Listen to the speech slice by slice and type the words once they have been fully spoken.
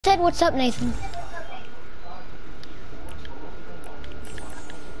Said what's up, Nathan?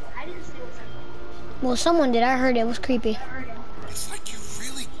 I didn't say what's up. Well, someone did. I heard it was creepy. It's like you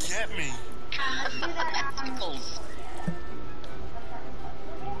really get me. Let's do that.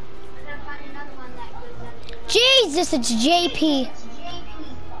 Jesus, it's JP.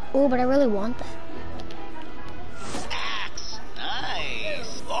 Oh, but I really want that. Axe.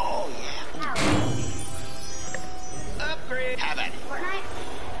 Nice. Oh, yeah. Upgrade. Have it. Fortnite?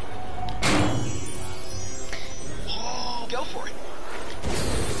 Oh, go for it.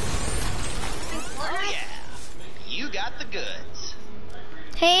 Oh, yeah. You got the goods.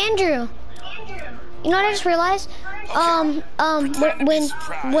 Hey, Andrew. You know what I just realized?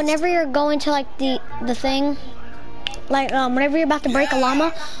 Whenever you're going to like the thing, like whenever you're about to break a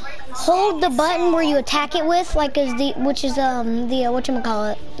llama, hold the button where you attack it with, like which is the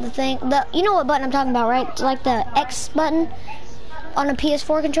whatchamacallit, the thing, you know what button I'm talking about, right? It's like the X button on a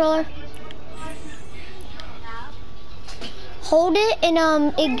PS4 controller. Hold it, and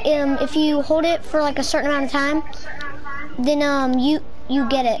if you hold it for like a certain amount of time, then you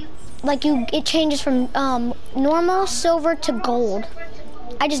get it. Like it changes from normal, silver to gold.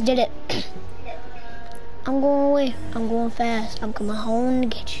 I just did it. I'm going away. I'm going fast. I'm coming home to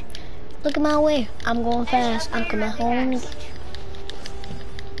get you. Look at my way. I'm going fast. I'm coming home to get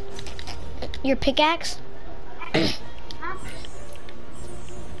you. Your pickaxe?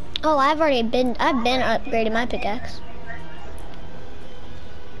 Oh, I've been upgrading my pickaxe.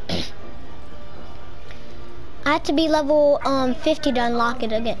 I have to be level 50 to unlock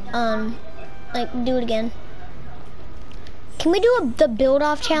it again. Like do it again. Can we do the build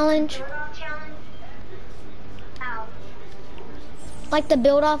off challenge? Like the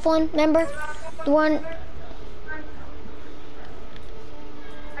build off one, remember? The one.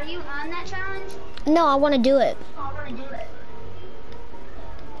 Are you on that challenge? No, I want to do it. Where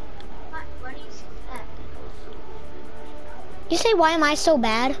do you see that? You say, why am I so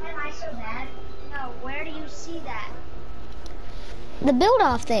bad? Why am I so bad? No, where do you see that? The build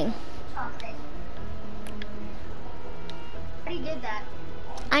off thing. Okay. I already did that.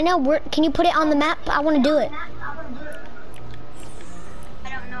 I know. Can you put it on the map? I want to do it. I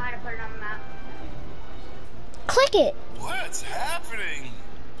don't know how to put it on the map. Click it. What's happening?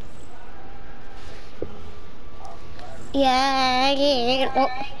 Yeah. Oh.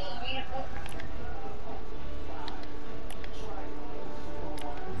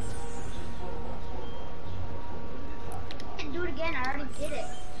 Do it again. I already did it.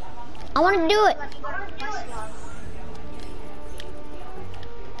 I want to do it.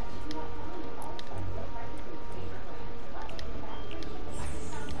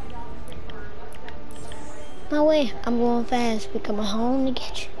 My way, I'm going fast. We coming home to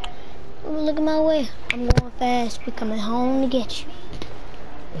get you. Look at my way, I'm going fast. We coming home to get you.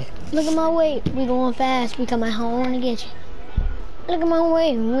 Look at my way, we going fast. We coming home to get you. Look at my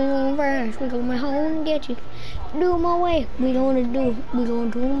way, we going fast. We coming home to get you. Do my way, we gonna do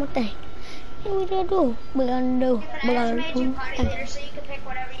my thing. We gonna do, we gonna do, we gonna do. So you can pick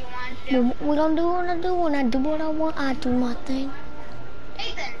whatever you want to do. We gonna do what I do. When I do what I want, I do my thing.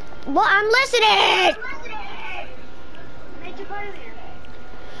 Nathan! Well, I'm listening! Made you part of here.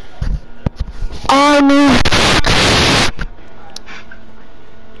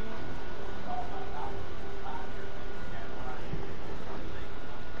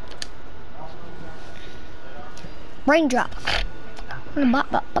 Raindrop. Why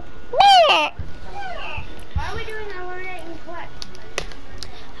are we doing eliminate and collect?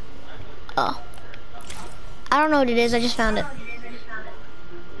 Oh. I don't know what it is. I just found it.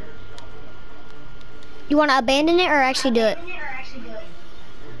 You want to abandon it or actually do it?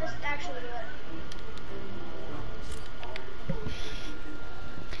 Let's actually do it.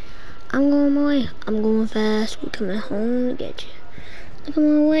 I'm going my way. I'm going fast. We coming home to get you. Look at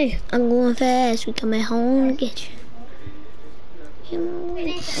my way. I'm going fast. We coming home to get you.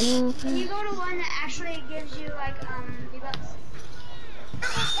 Nathan, can you go to one that actually gives you like V-Bucks?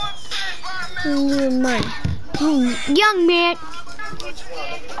 Money. Young man.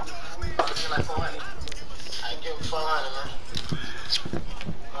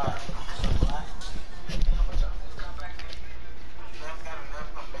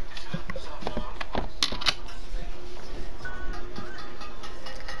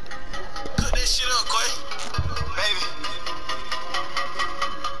 Cook that shit up, Quay. Baby.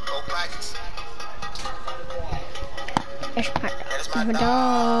 Go practice. That's my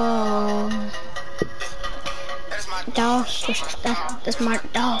dog. That's my Dog. That's my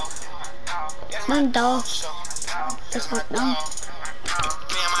dog. My dog. That's my dog.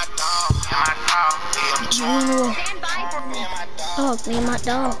 Me and my dog. Jewel. Stand by for me. Me and my dog. Oh, me and my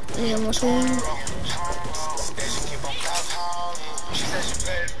dog. We almost won.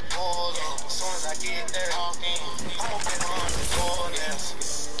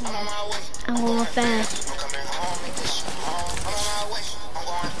 I'm going fast.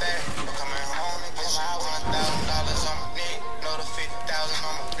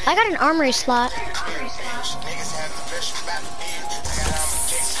 I got an armory slot.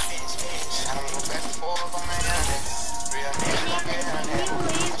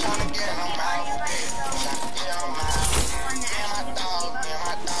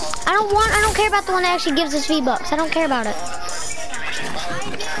 I don't care about the one that actually gives us V-Bucks. I don't care about it.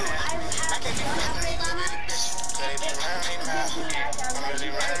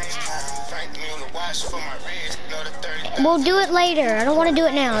 We'll do it later. I don't want to do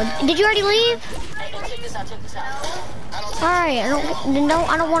it now. Did you already leave? Alright, I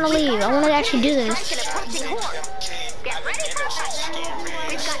don't want to leave. I want to actually do this. Get ready for action.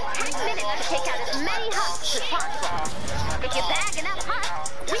 We've got 10 minutes to take out as many husks as possible. If you bag enough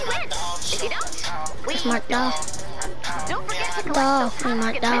husks, we win. If you don't, we Smart dog. don't forget to collect Dog. those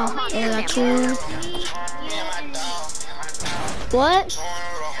Smart husks dog. and Yeah, miss that's you. What? So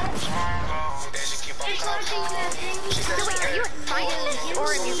wait, are you a scientist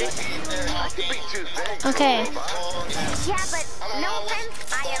or a musician? Okay. Yeah, but no offense,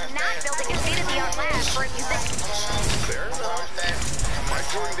 I am not building a state-of-the-art lab for a musician. Fair enough. My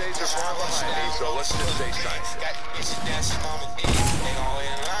touring days are far behind me, so let's just say science.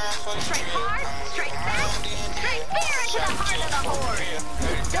 Straight hard, straight fast, straight fear into the heart of the horde.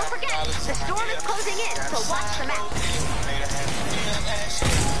 Don't forget, the storm is closing in, so watch the map.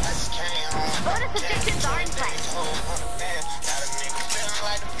 Bonus objectives are in place.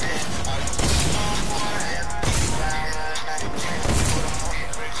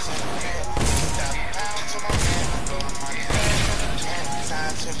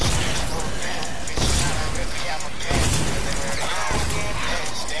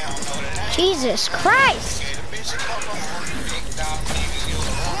 Jesus Christ!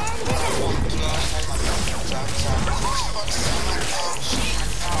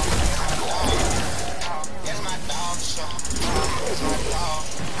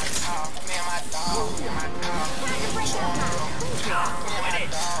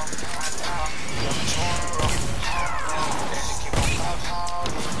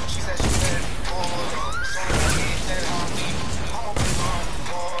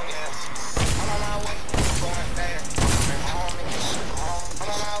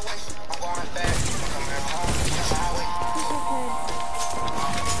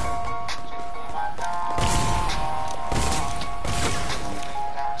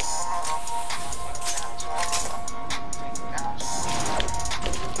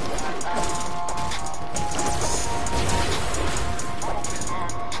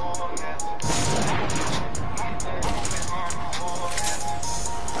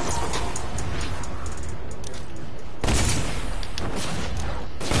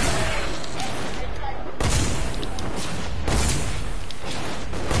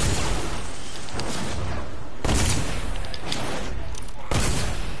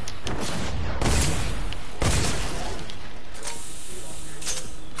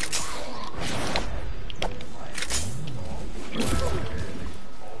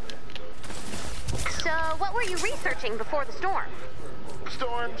 What were you researching before the storm?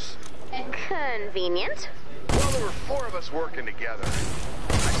 Storms? Convenient. Well, there were 4 of us working together.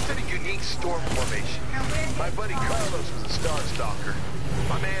 I studied unique storm formation. My buddy Carlos was a star stalker.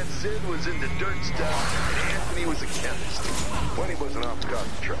 My man Sid was into dirt stuff, and Anthony was a chemist. When he wasn't off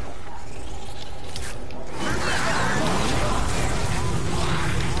causing trouble.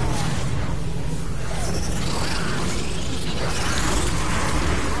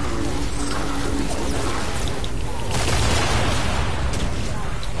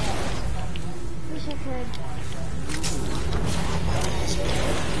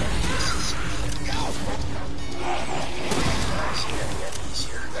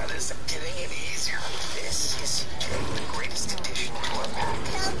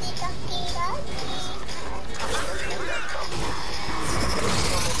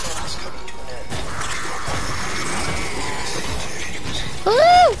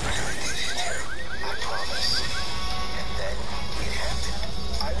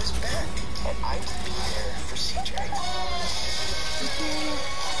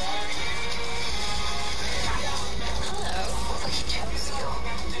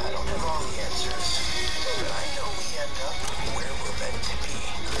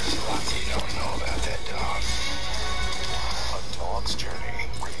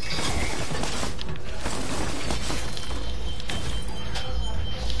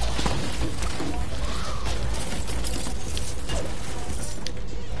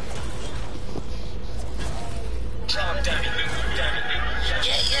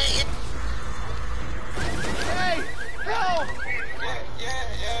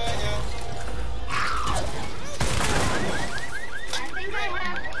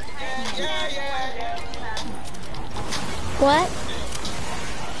 What?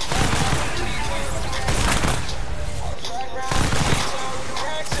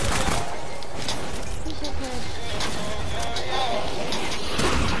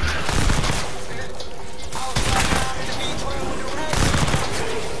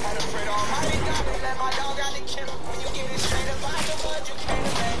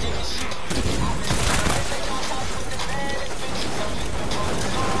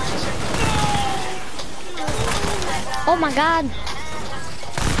 Oh my God.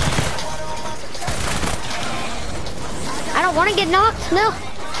 I don't want to get knocked, no.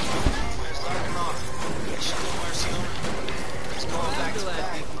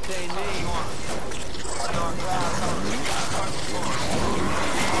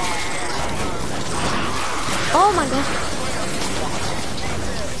 Oh my God.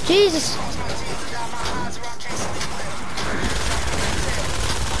 Jesus.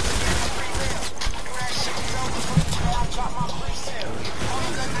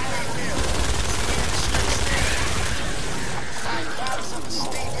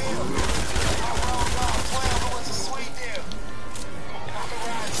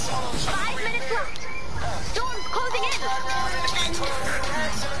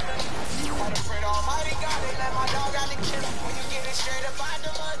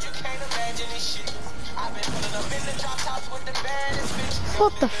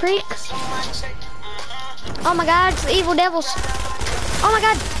 What the freak? Oh my God, it's the evil devils. Oh my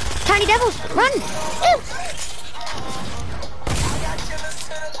God, tiny devils, run! Ew.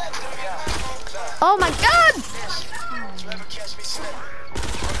 Oh my God!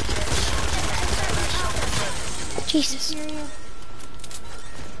 Jesus.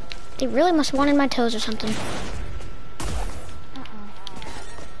 They really must have wanted my toes or something.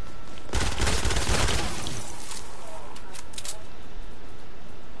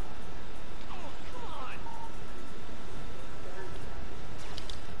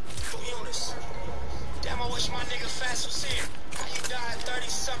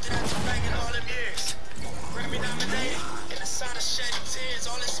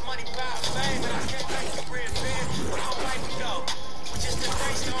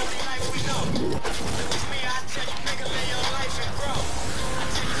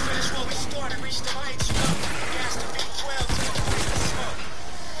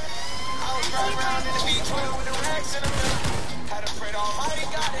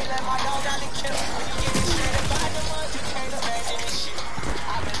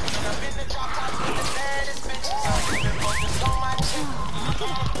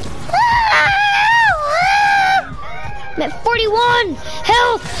 I'm at 41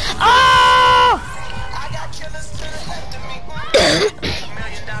 health. Oh!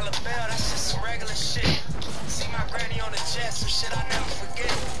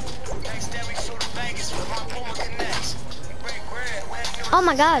 Oh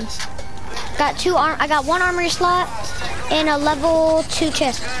my God. Got two I got one armory slot and a level 2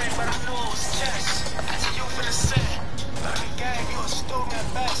 chest.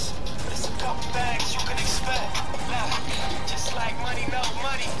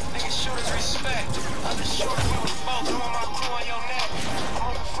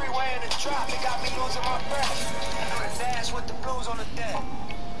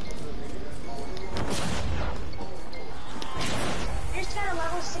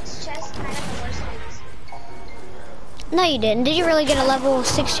 No, you didn't. Did you really get a level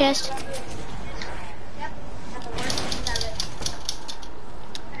 6 chest?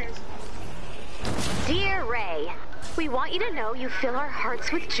 Dear Ray, we want you to know you fill our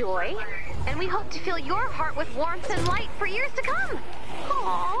hearts with joy, and we hope to fill your heart with warmth and light for years to come.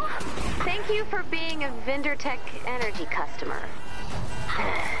 Aww. Thank you for being a VenderTech Energy customer.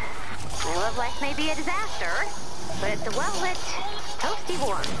 My love life may be a disaster, but it's a well-lit, toasty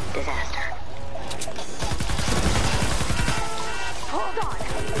warm disaster. Hold on.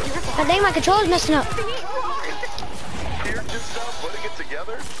 God dang, my controller's messing up. You're just putting it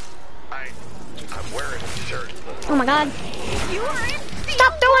together? I'm wearing a shirt. Oh my God. You are in.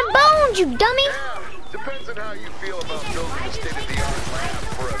 Stop throwing bones, you dummy. Yeah, depends on how you feel about building a state-of-the-art lab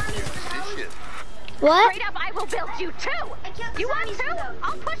for a musician. What? Straight up, I will build you too. You want to?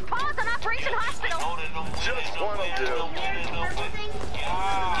 I'll push pause on Operation Hospital. Just one will do.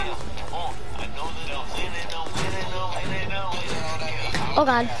 Oh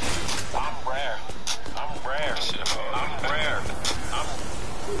God. I'm rare. I'm rare. I'm rare.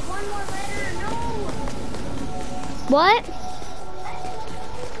 One more letter, no. What?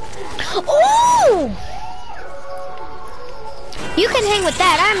 Ooh! You can hang with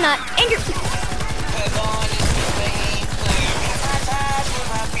that. I'm not. And you're...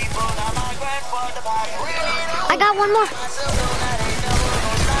 I got one more.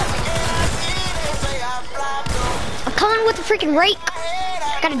 I'm coming with a freaking rake.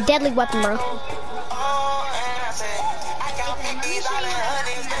 I got a deadly weapon, bro.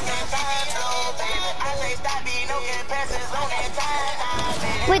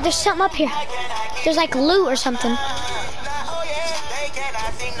 Wait, there's something up here. There's like loot or something.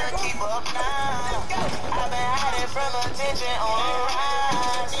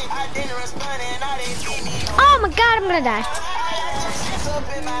 Oh my god, I'm gonna die.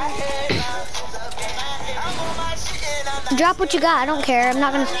 Drop what you got, I don't care. I'm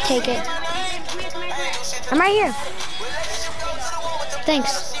not gonna take it. I'm right here.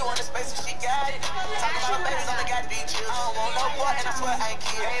 Thanks.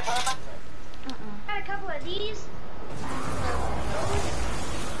 Got a couple of these.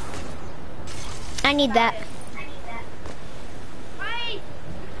 I need that. Wait,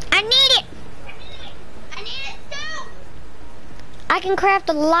 I need it! I need it too. I can craft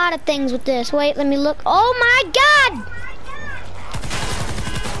a lot of things with this. Wait, let me look. Oh my god!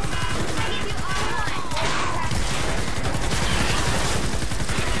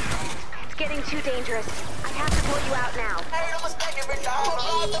 It's getting too dangerous. I have to pull you out now.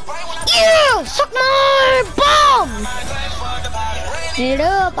 You suck my bum! It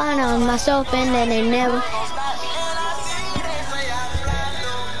up, I know myself, and then they never.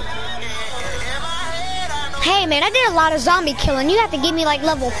 Hey man, I did a lot of zombie killing. You have to give me like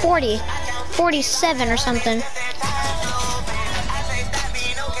level 40, 47 or something.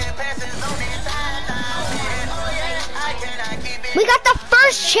 We got the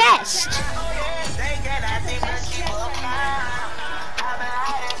first chest.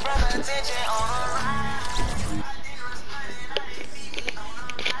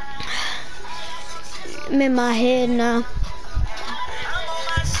 I'm in my head now.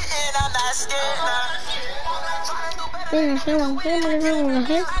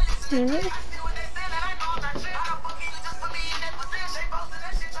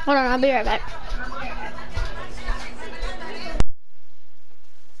 Hold on, I'll be right back.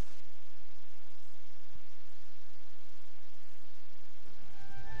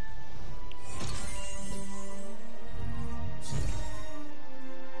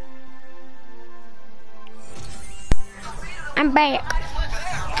 I'm back.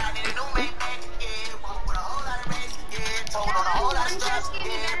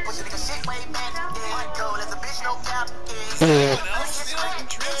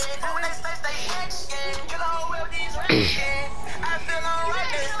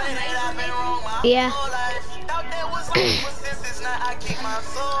 Yeah.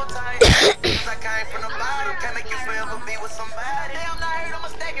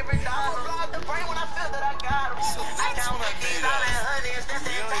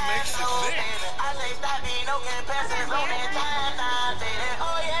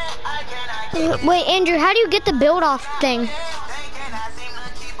 Wait, Andrew, how do you get the build off thing?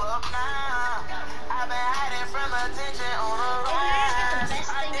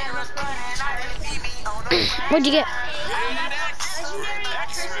 What'd you get? Legendary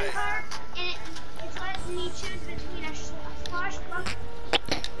electricity card, and it's letting me choose between a swashbuckler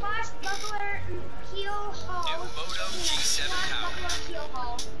heel haul,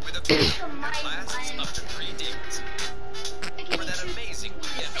 With a class up to 3 days. For that amazing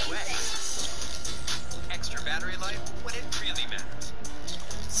weekend away. Extra battery life when it really matters.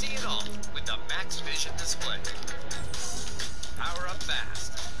 See it all with the Max Vision display. Power up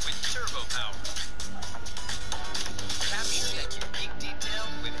fast with turbo power. Capture that unique detail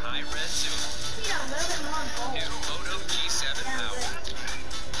with high-res zoom. a little bit more gold. New Moto G7 power.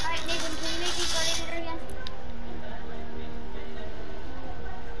 Alright, Nathan, can you make me legendary again?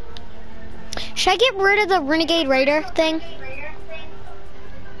 Should I get rid of the Renegade Raider thing?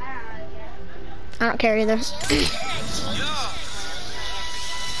 I don't care either.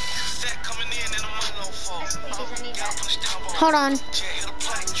 Hold on.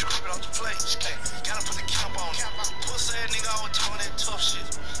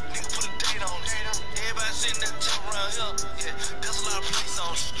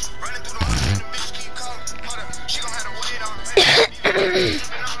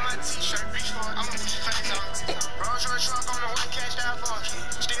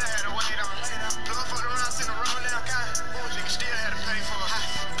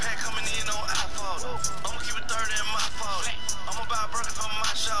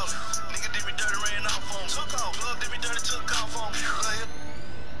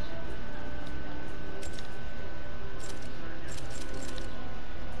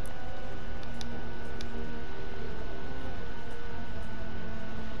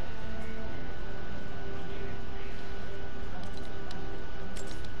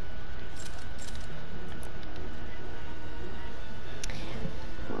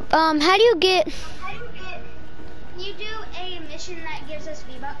 How do you get... Can you do a mission that gives us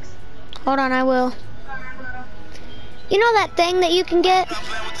V-Bucks? Hold on, I will. You know that thing that you can get? I'm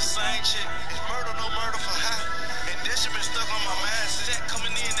playing with the same chick. It's murder, no murder for high. And this shit been stuck on my mind since that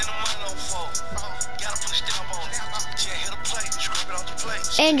coming in the money no fold. Gotta put a stamp on it. Can't hit a plate, scrape it off the plate.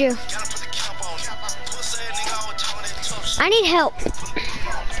 Andrew, Gotta put the cap on it. Pussy ass nigga always talking that tough shit. I need help. Everybody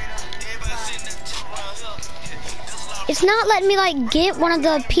sitting there talking around here. This is all It's not letting me, like, get one of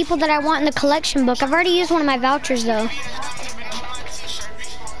the people that I want in the collection book. I've already used one of my vouchers, though.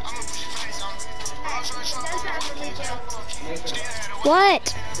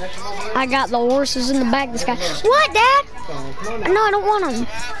 What? I got the horses in the back of this guy. What, Dad? No, I don't want them.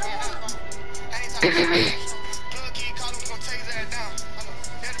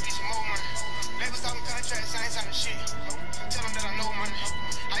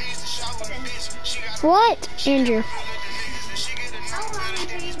 What, Andrew?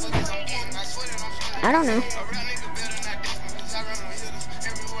 I don't know.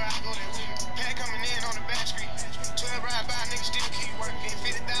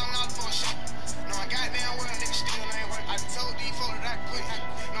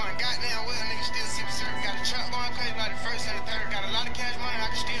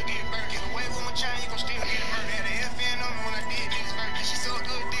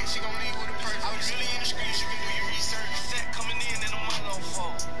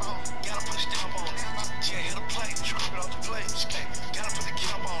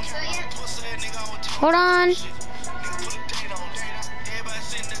 Hold on.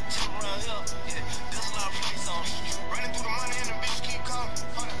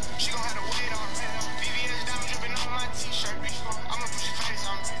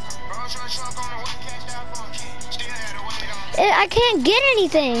 I can't get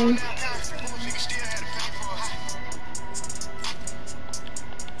anything.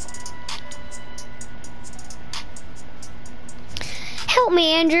 Help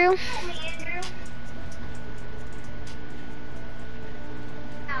me, Andrew.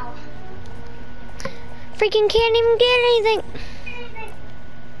 Freaking can't even get anything.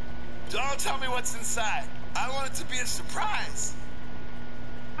 Don't tell me what's inside. I want it to be a surprise.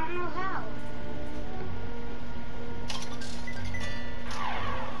 I don't know how.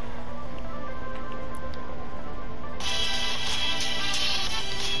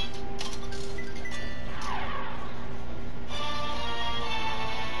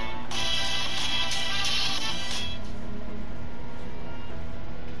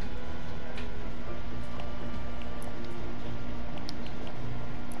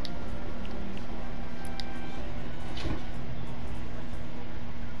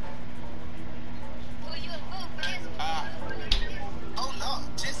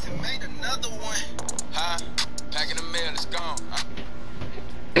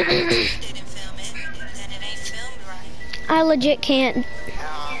 I legit can't.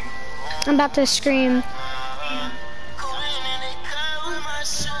 I'm about to scream.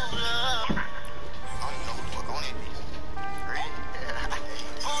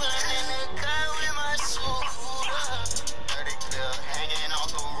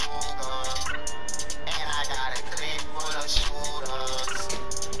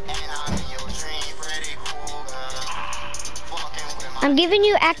 I'm giving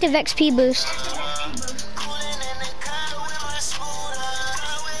you active XP boost.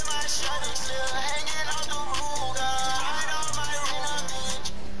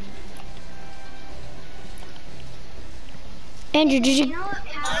 Andrew, did you...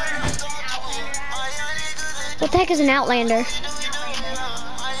 What the heck is an Outlander?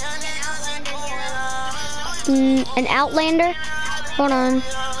 An Outlander? Hold on.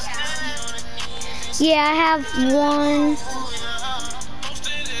 Yeah, I have 1,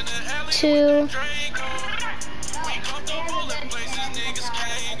 2.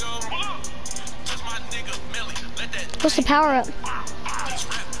 What's the power up?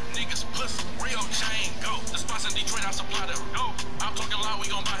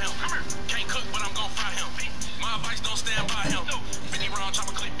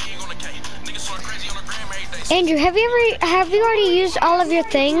 Andrew, have you already used all of your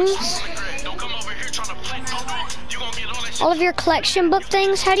things? All of your collection book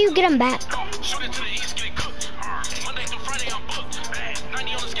things? How do you get them back?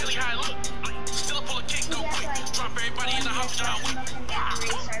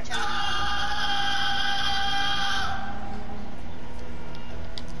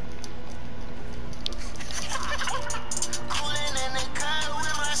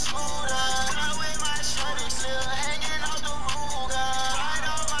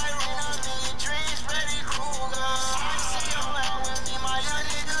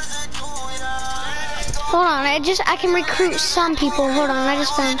 Hold on, I can recruit some people. Hold on, I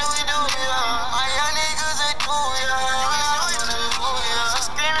just found.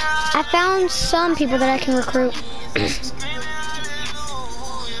 I found some people that I can recruit.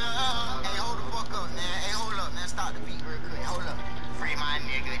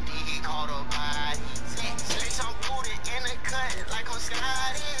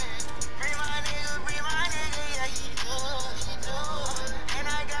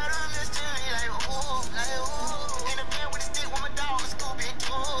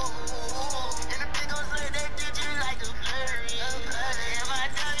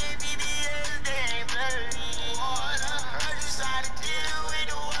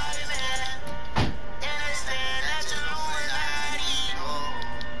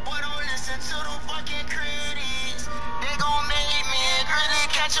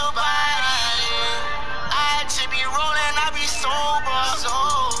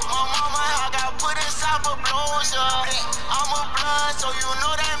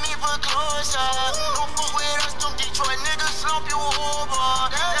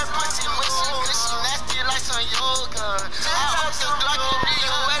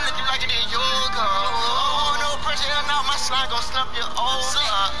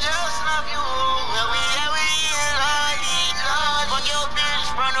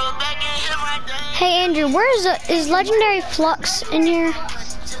 Hey Andrew, is Legendary Flux in here?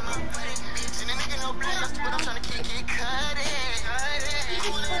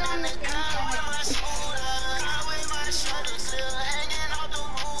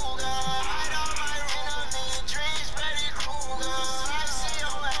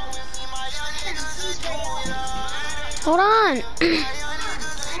 Hold on.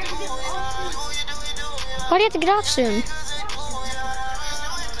 Why do you have to get off soon?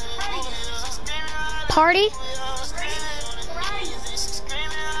 Party?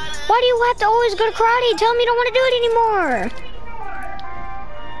 Why do you have to always go to karate? Tell me you don't want to do it anymore.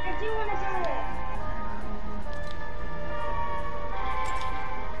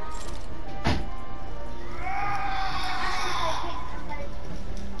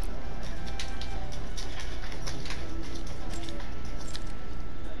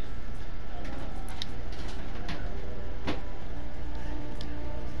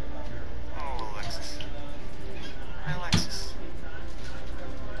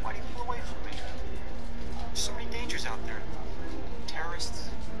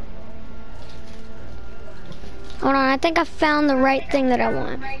 Hold on, I think I found the right thing that I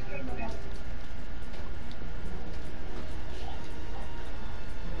want.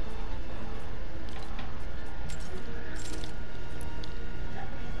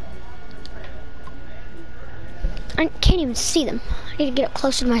 I can't even see them. I need to get up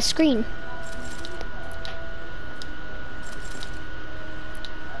closer to my screen.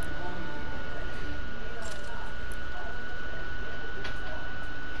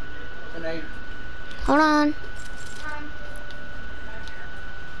 Hold on.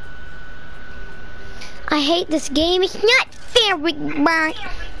 I hate this game. It's not very bright.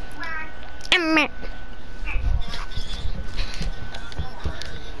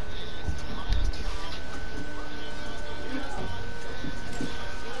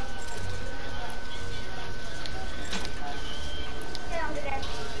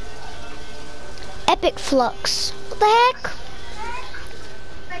 Epic Flux. What the heck?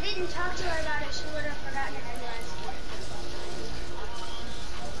 If I didn't talk to her about it, she would have forgotten it anyways.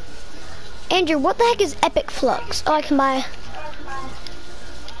 Andrew, what the heck is Epic Flux? Oh, I can buy.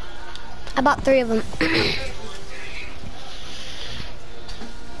 I bought 3 of them.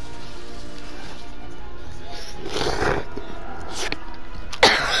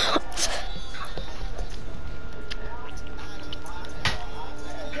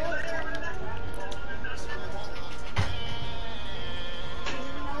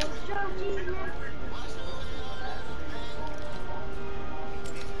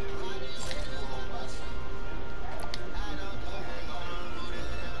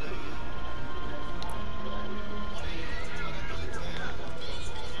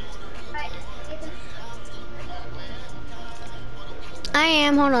 I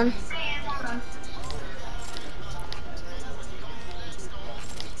am, hold on.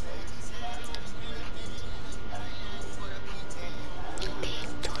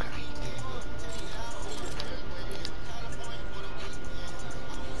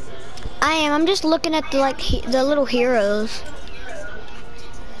 I am, I'm just looking at the the little heroes.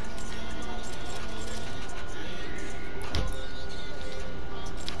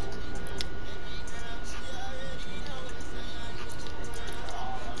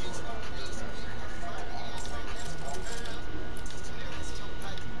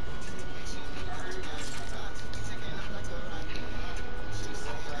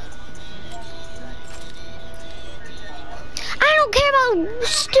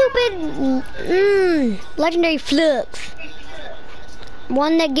 stupid legendary flux.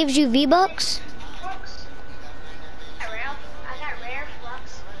 One that gives you V-Bucks. I got rare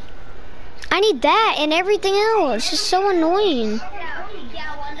flux. I need that and everything else. It's so annoying.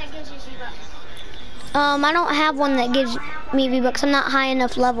 Yeah, one that gives you V-Bucks. I don't have one that gives me V-Bucks. I'm not high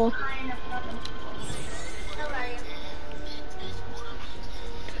enough level.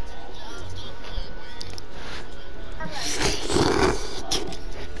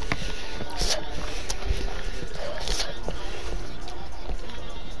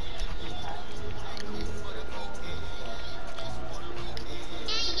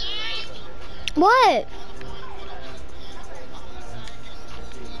 What?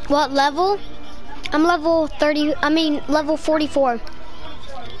 What level? I'm level 30, level 44.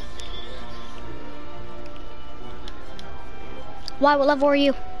 Why, what level are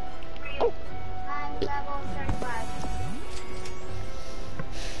you? I'm level 35.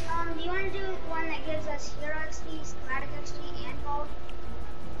 Do you want to do one that gives us hero XP, schematic XP, and gold?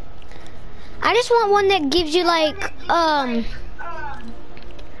 I just want one that gives you like,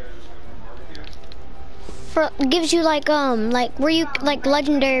 where you, like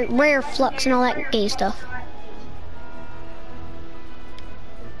legendary rare flux and all that gay stuff.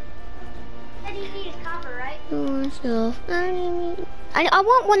 That you need is copper, right? I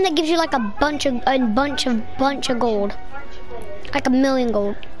want one that gives you like a bunch of gold. Like 1,000,000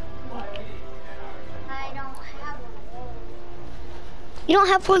 gold. I don't have one. You don't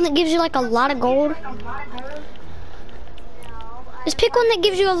have one that gives you like a lot of gold? Just pick one that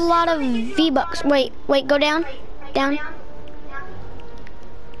gives you a lot of V-Bucks. Wait, go down. Down.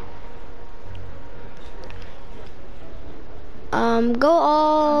 Go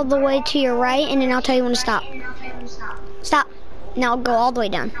all the way to your right, and then I'll tell you when to stop. Stop. Now go all the way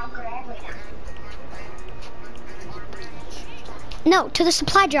down. No, to the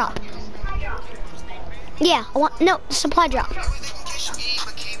supply drop. Yeah, no, supply drop.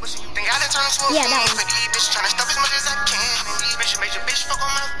 Yeah, that one.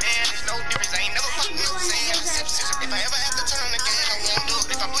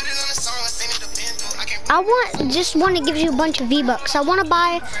 I want just one that gives you a bunch of V-Bucks. I want to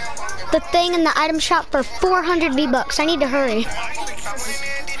buy the thing in the item shop for 400 V-Bucks. I need to hurry.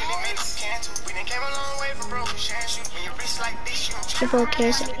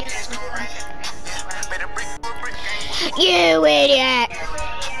 You idiot!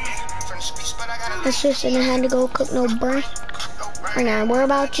 That's just and I had to go cook no bread. Right now, worry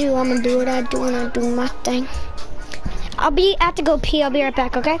about you. I'm gonna do what I do and I do my thing. I have to go pee. I'll be right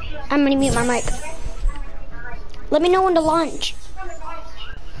back, okay? I'm gonna mute my mic. Let me know when to launch.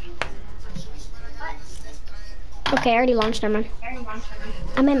 Okay, I already launched, never mind.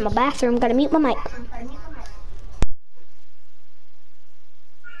 I'm in my bathroom, gotta mute my mic.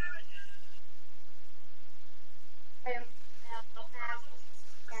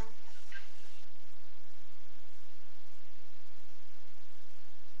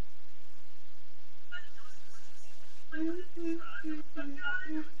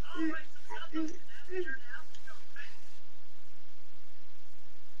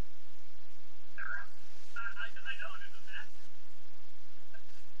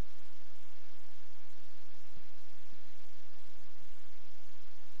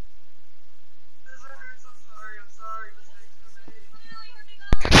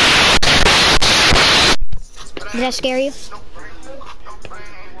 Did that scare you?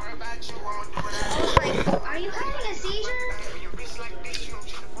 Are you having a seizure?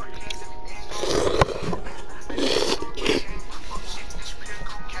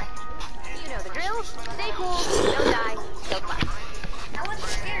 You know the drill. Stay cool. Don't die. Don't fight. I wasn't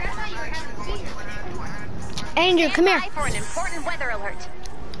scared. I thought you were having a seizure. Andrew, come here. For an important weather alert.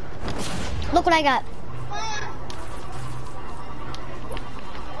 Look what I got.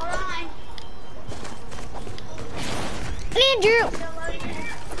 Andrew!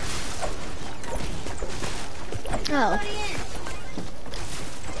 Oh.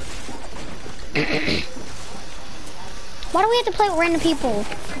 Why do we have to play with random people?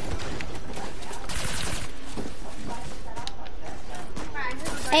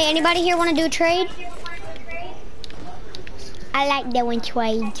 Hey, anybody here want to do a trade? I like doing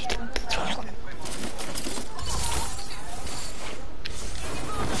trades.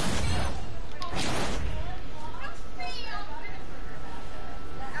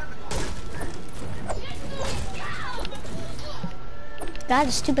 God,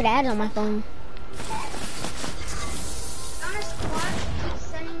 the stupid ads on my phone.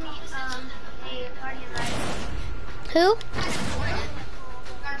 Who?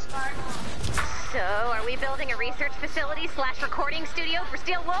 So, are we we building a research facility / recording studio for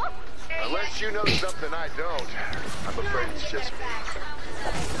Steel Wolf? Unless you know something I don't, I'm afraid it's just me.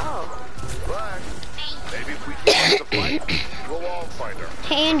 Oh. But maybe if we keep up the fight, we'll all find her.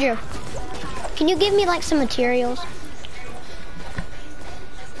 Hey, Andrew. Can you give me, like, some materials?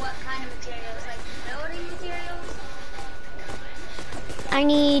 What kind of materials? Like building materials? I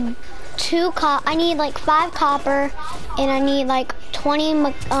need I need, like, 5 copper, and I need, like,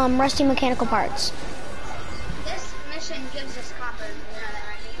 20 rusty mechanical parts. This mission gives us copper. You know that,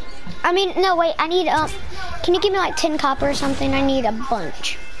 right? I mean, no, wait, I need, can you give me, like, 10 copper or something? I need a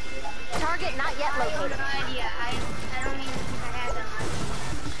bunch. Target not yet I have located. no idea. I don't even think I had that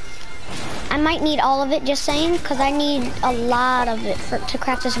much. I might need all of it, just saying, because I need a lot of it to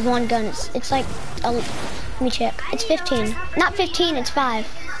craft this one gun. It's like, let me check. It's 15. Not 15, it's 5.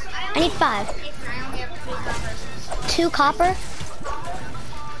 I need 5. I only have 3 copper. 2 copper?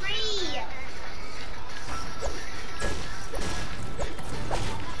 3!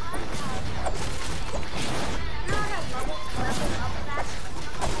 You know how to level up fast?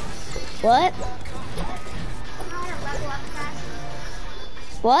 What? You know how to level up fast?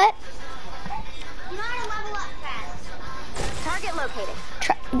 What? You know how to level up fast? Target located.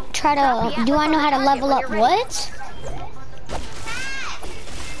 Try to, do I know how to level up what?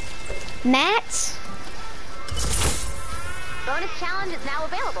 Mats? Bonus challenge is now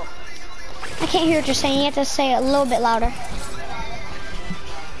available. I can't hear what you're saying. You have to say it a little bit louder.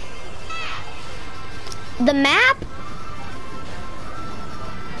 The map?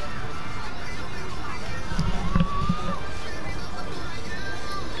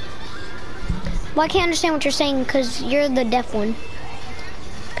 Well, I can't understand what you're saying because you're the deaf one.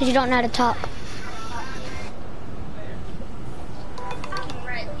 Because you don't know how to talk.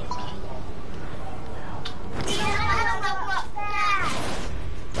 Right, it's key. You know how to level up fast?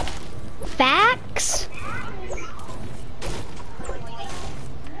 Facts?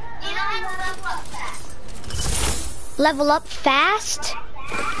 You know how to level up fast? Level up fast?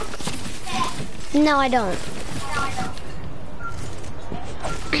 No, I don't.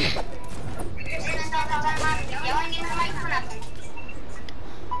 Yelling in the mic for nothing.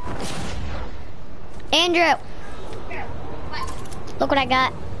 Andrew, look what I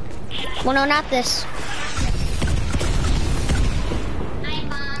got. Well, no, not this.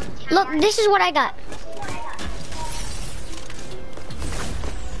 Look, this is what I got.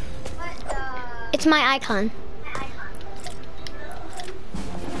 It's my icon.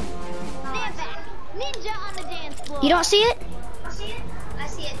 Ninja on the dance floor. You don't see it? I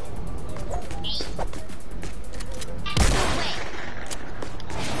see it.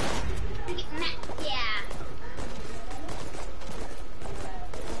 Yeah.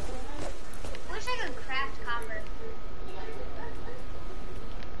 Wish I could craft copper.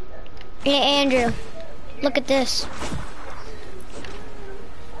 Hey, Andrew, look at this.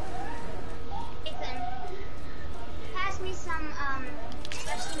 Ethan, pass me some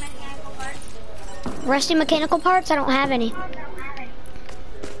rusty mechanical parts. Rusty mechanical parts? I don't have any.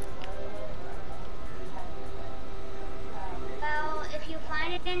 Well, if you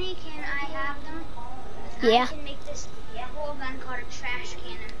find any, can I have them? Yeah. I can make this whole gun called a trash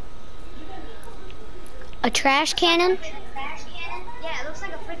cannon. A trash cannon? Trash cannon? Yeah, it looks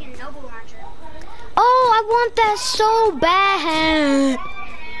like a freaking Noble launcher. Oh, I want that so bad.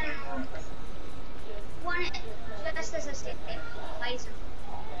 One just as a stick. Laser.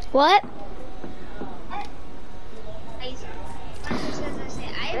 What? Laser. Just as a stick.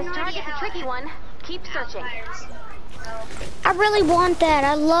 I have This no idea target's a how tricky one. Keep searching. fires. So, I really want that.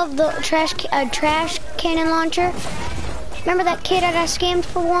 I love the trash cannon launcher. Remember that kid I got scammed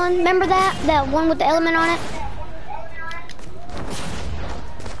for one? Remember that? That one with the element on it?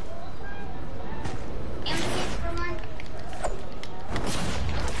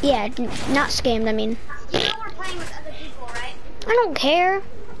 Yeah, not scammed, I mean. you know we're playing with other people, right? I don't care.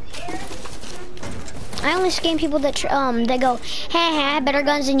 I only scam people that they go, hey, I have better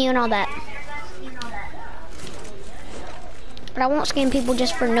guns than you and all that. But I won't scam people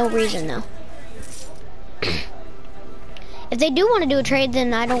just for no reason, though. If they do want to do a trade,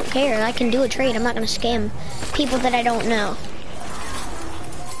 then I don't care. I can do a trade. I'm not going to scam people that I don't know.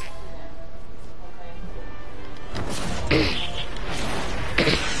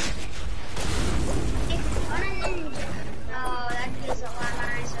 Oh, that gives a lot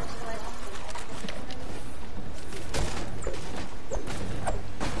nicer to it.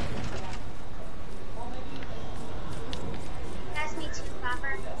 Pass me 2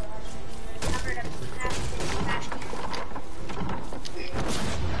 copper. Copper to pass this trash can.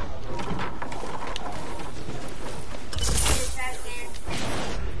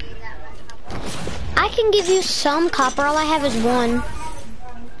 can give you some copper. All I have is 1.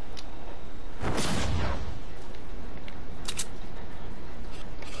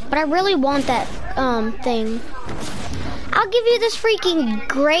 But I really want that, thing. I'll give you this freaking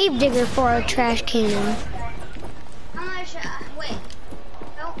gravedigger for a trash cannon. How much, wait.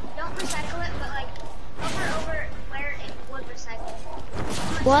 Don't recycle it, but like, over where it would recycle.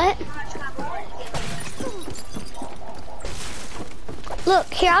 What? How much copper would it give you?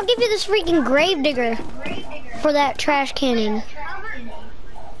 Look, here, I'll give you this freaking gravedigger for that trash cannon.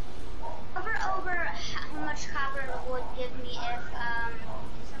 Over how much copper would give me if,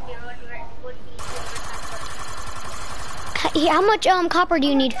 somebody would be recycled? How much, copper do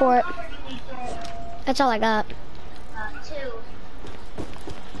you need for it? That's all I got. 2. You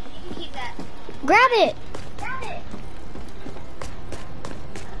can keep that. Grab it!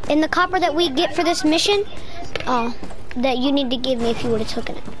 And the copper that we get for this mission, that you need to give me if you would have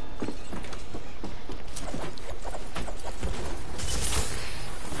taken it.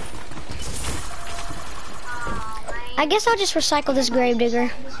 I guess I'll just recycle this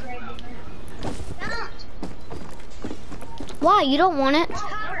gravedigger. Why? You don't want it?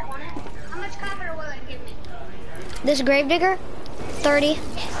 How much copper will it give me? This gravedigger? 30.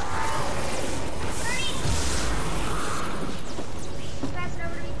 Pass it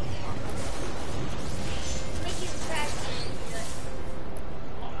over to me. Make you some trash cans.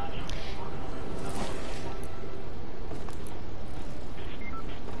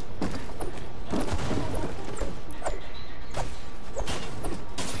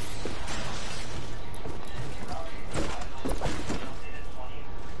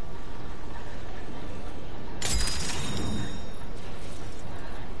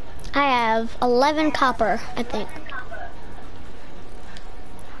 I have 11 copper, I think.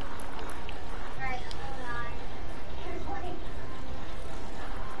 Alright, hold on.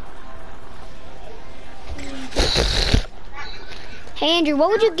 Hey Andrew, what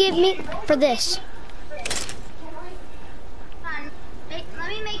would you give me for this? Let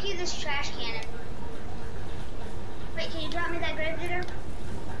me make you this trash cannon. Wait, can you drop me that gravedigger?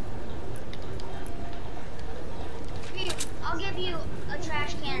 I'll give you a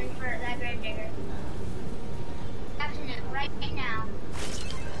trash cannon for that gravedigger. Afternoon, right now.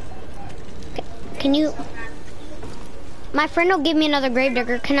 Can you... My friend will give me another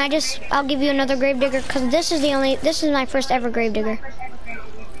gravedigger. I'll give you another gravedigger because this is my first ever gravedigger.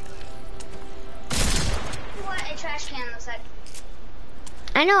 What a trash can looks like.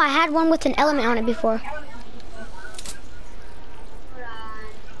 I know, I had one with an element on it before. Hold on.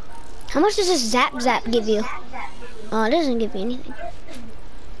 How much does this zap give you? Oh, it doesn't give me anything.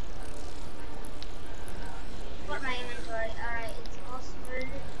 What my inventory? Alright, it's all sorted.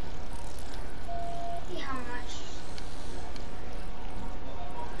 See how much.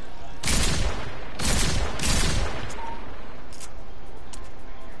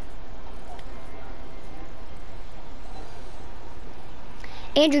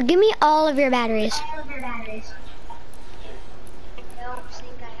 Andrew, give me all of your batteries. I don't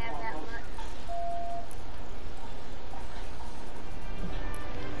think I have that much.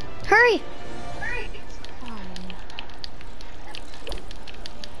 Hurry!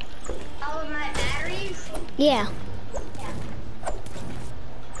 All of my batteries? Yeah.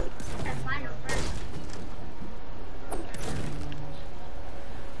 Gotta find them first.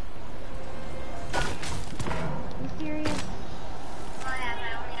 You serious? Oh, I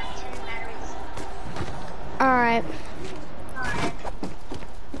only have 10 batteries. Alright. Alright.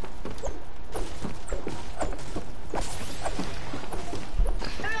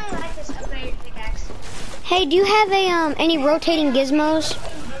 I really like this upgraded pickaxe. Hey, do you have any rotating gizmos?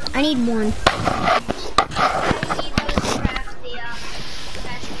 I need one. I need those to craft the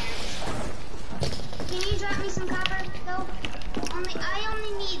trash cans. Can you drop me some copper though? I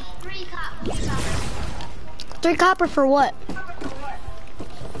only need 3 copper. 3 copper for what?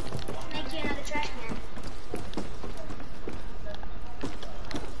 Make you another trash can.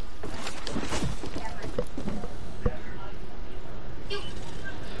 And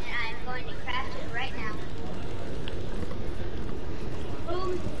I'm going to craft it right now.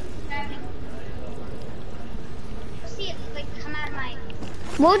 Boom. Crafting. See it like come out of my.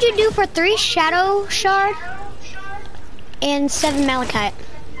 What would you do for 3 shadow shard and 7 malachite?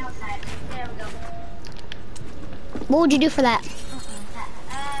 There we go. What would you do for that?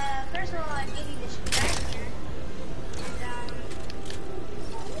 First of all, I'd give you this trash can.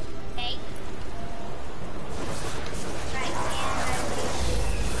 And, egg. Right, and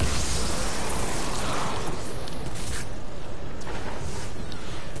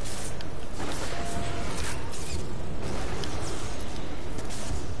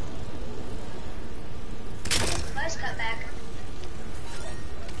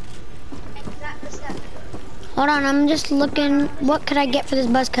Hold on, I'm just looking. What could I get for this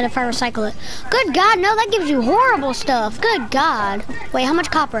buzz cut if I recycle it? Good God, no, that gives you horrible stuff. Good God. Wait, how much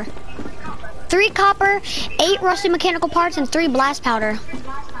copper? 3 copper, 8 rusty mechanical parts, and 3 blast powder.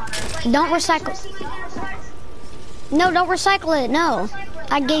 Don't recycle. No, don't recycle it. No,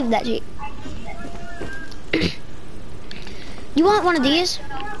 I gave that to you. You want one of these?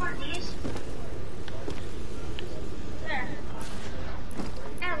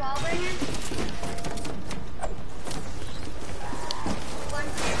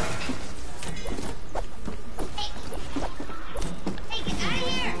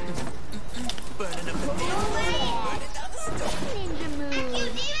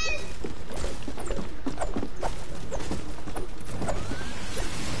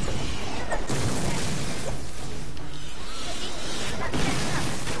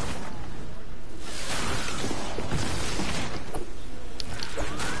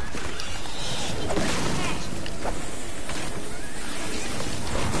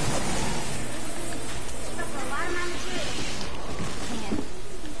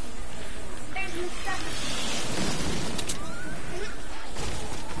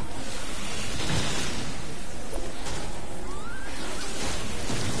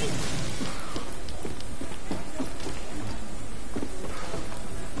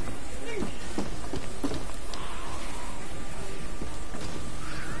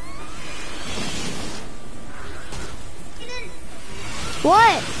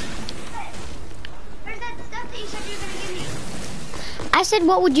 What? Where's that stuff that you said you were gonna give me? I said,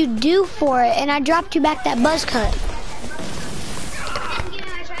 what would you do for it? And I dropped you back that buzz cut. I'm getting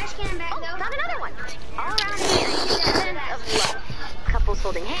my trash can back though. Found another one. All around here, you get a sense of love. Couples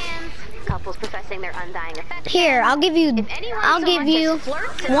holding hands, couples professing their undying affection. Here, I'll give you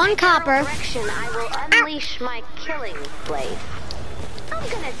 1 copper. Direction, I will unleash my killing blade. I'm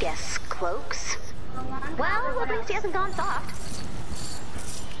gonna guess cloaks. Well, at least he hasn't gone soft.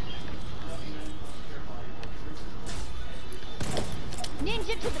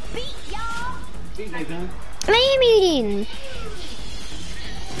 Ninja to the beat, y'all! I am eating.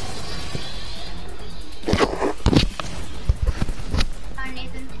 Hi,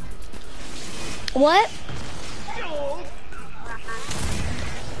 Nathan. What?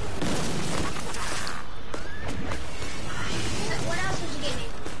 What else would you give me?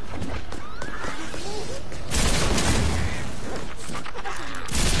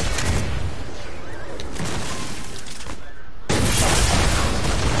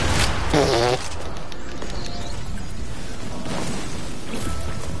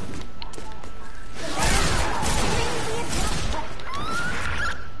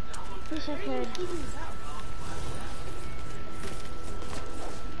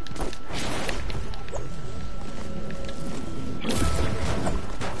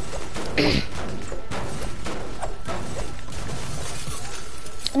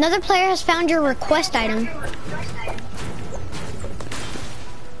 Another player has found your request item.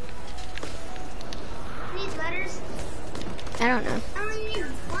 These letters? I don't know. I only need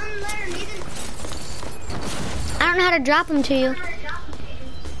 1 letter, Nathan. I don't know how to drop them to you.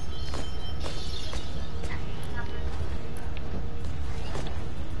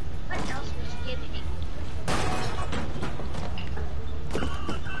 What else would you give me?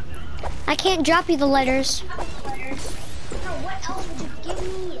 I can't drop you the letters. No, what else would you give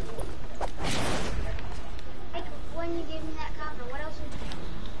me? Like, when you gave me that copper, what else would you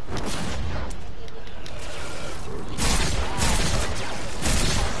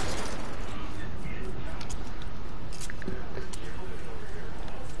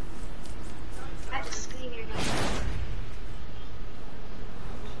I have to scream your name.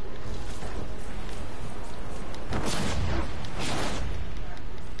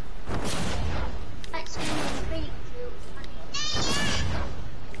 Like screaming in the street, too.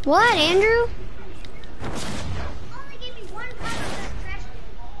 What, Andrew? Only gave me 1 copper for that trash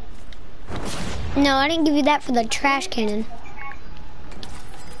can. No, I didn't give you that for the trash cannon. Just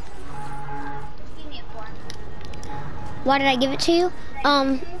give me a 4. Why did I give it to you?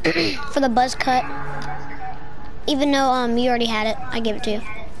 For the buzz cut. Even though you already had it, I gave it to you.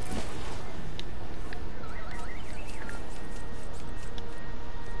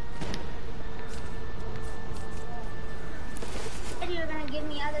 Said you were gonna give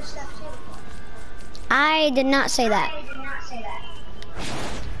me other stuff too. I did not say that. I did not say that.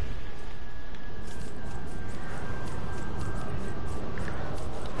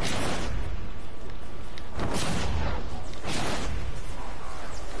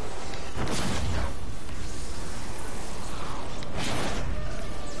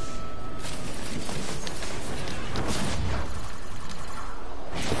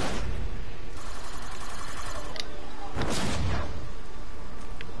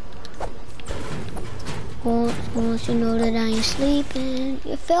 Once you know that I ain't sleeping.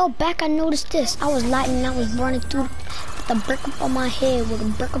 You fell back, I noticed this. I was lighting and I was running through with a brick up on my head, with a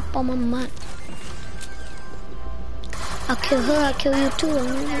brick up on my mind. I'll kill her, I'll kill you too.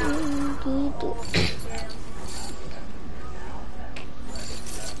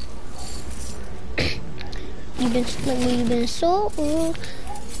 You've been so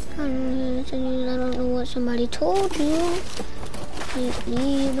I don't know what somebody told you. You've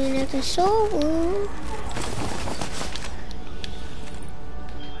been acting so rude.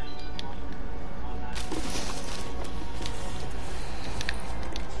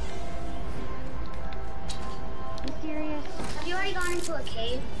 Have you already gone into a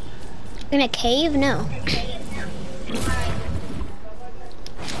cave? In a cave? No.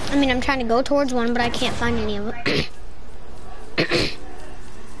 I mean, I'm trying to go towards one, but I can't find any of them. Come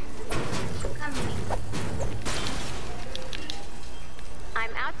to me.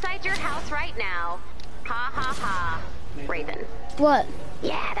 I'm outside your house right now. Ha ha ha. Raven. What?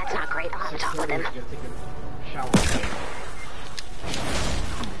 Yeah, that's not great. I'll have to talk with him.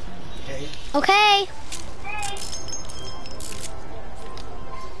 Okay.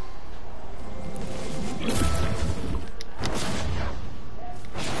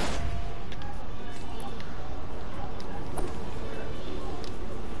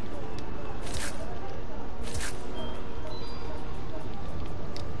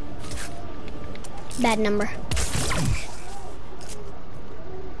 Bad number.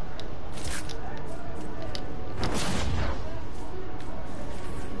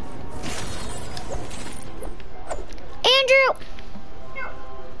 Andrew!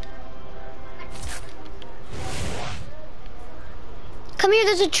 Come here,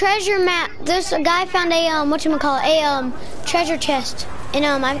 there's a treasure map. There's a guy found a, whatchamacallit, a, treasure chest. And,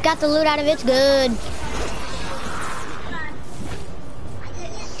 I've got the loot out of it, it's good.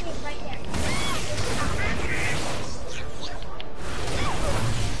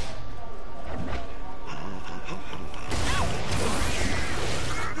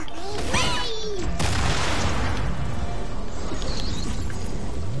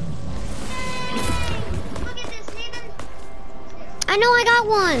 I know I got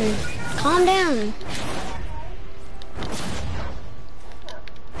one. Calm down.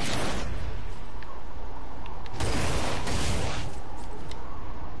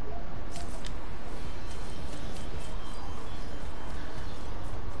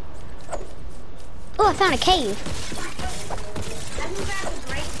 Oh, I found a cave. I can grab a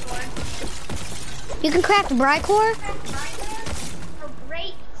great sword. You can craft a Brycore? A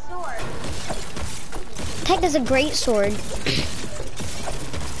great sword. What the heck is a great sword?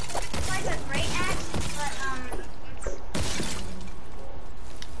 It's like a great axe, but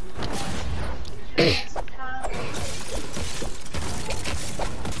it's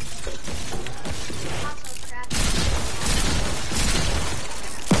also crafted.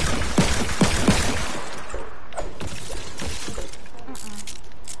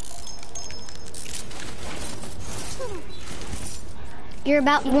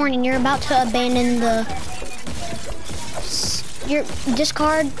 Warning, you're about to abandon your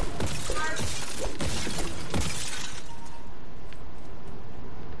discard.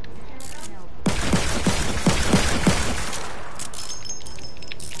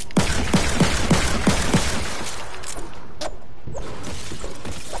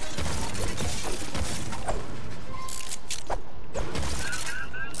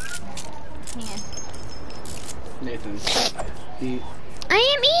 Nathan, I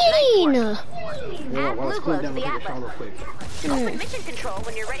am eating! Add well, let's blue cool glow down to the and take a shower real atlas. quick. Open mission control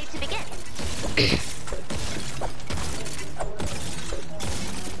when you're ready to begin.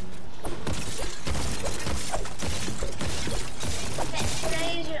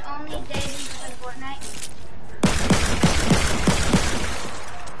 Today is your only day that you play Fortnite.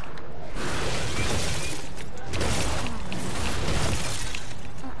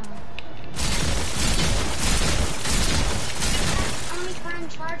 Only find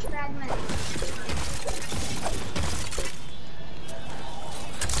charge fragments.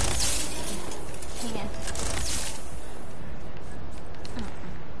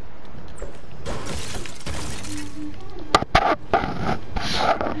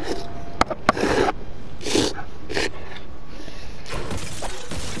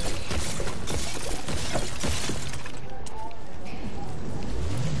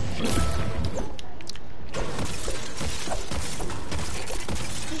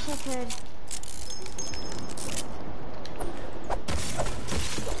 Wish I could.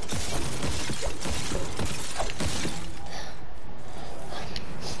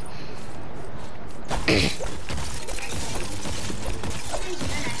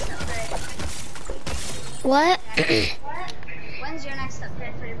 What? When's your next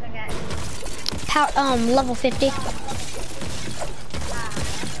upgrade for your pickaxe? Level 50. Fine.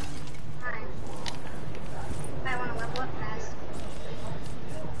 I want to level up fast.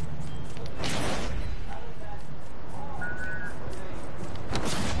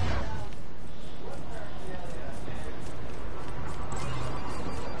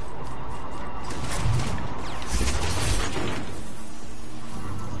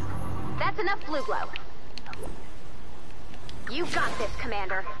 That's enough blue glow. You got this,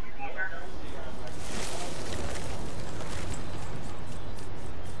 Commander.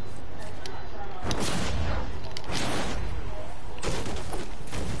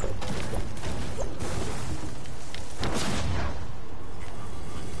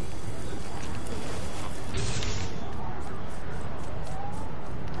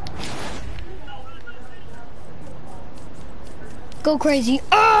 Go crazy.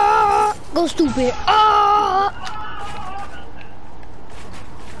 Ah! Go stupid. Ah!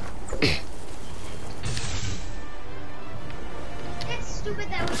 It's stupid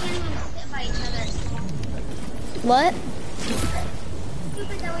that we can't even sit by each other. What?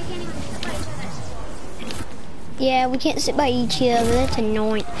 Stupid that we can't even sit by each other. Yeah, we can't sit by each other. That's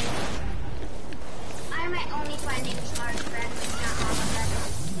annoying. I might only finding smart friends, not all of them.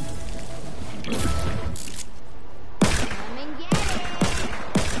 Come and get it!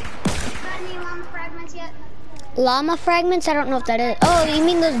 Got any llama fragments yet? Llama fragments? I don't know if that is. Oh, you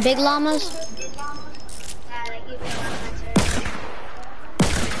mean those big llamas? Yeah, they give you a lot of material.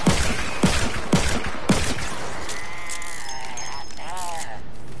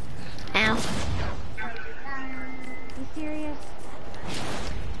 Ow. You serious?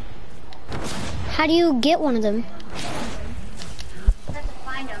 How do you get one of them? You have to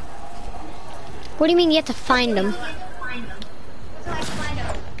find them. What do you mean you have to find them? You have to find them. What's it like to find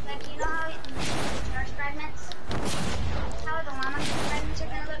them? Like, you know how the charge fragments? How the llama fragments are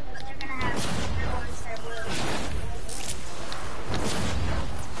gonna look, but they're gonna have purple instead of blue.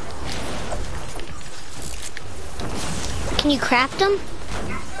 Can you craft them?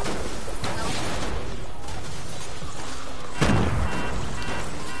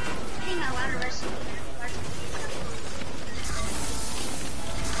 Getting a lot of recipes.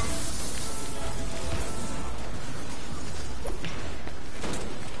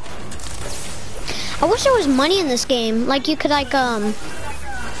 I wish there was money in this game. Like you could like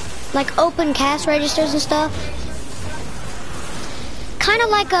open cash registers and stuff. Kind of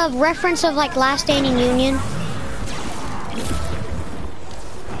like a reference of like Last Standing Union.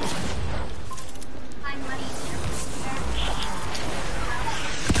 Find money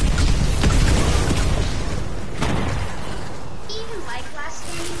Do you even like Last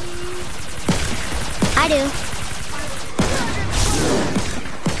Standing Union? I do.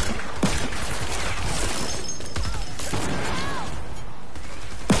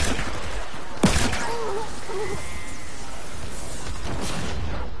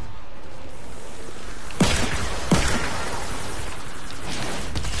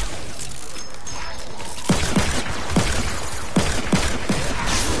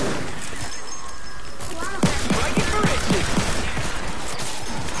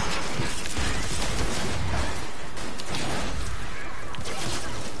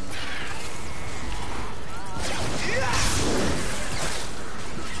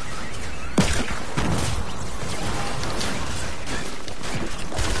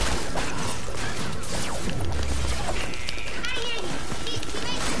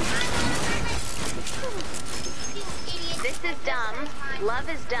 This is dumb. Love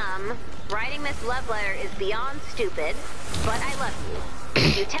is dumb. Writing this love letter is beyond stupid, but I love you.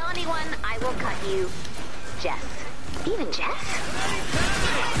 If you tell anyone, I will cut you. Jess. Even Jess?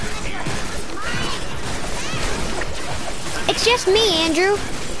 It's just me, Andrew.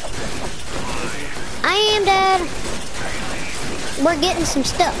 I am Dad. We're getting some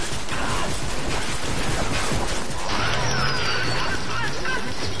stuff.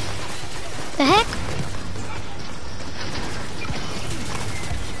 The heck?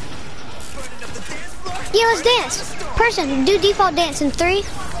 Yeah, let's dance. Person, do default dance in 3,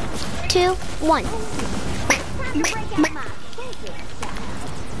 2, 1.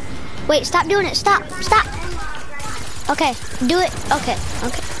 Wait, stop doing it. Stop. Stop. Okay, do it. Okay,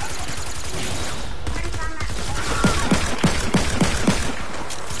 okay.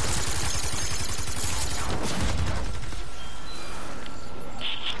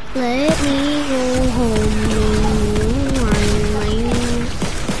 Let me go home.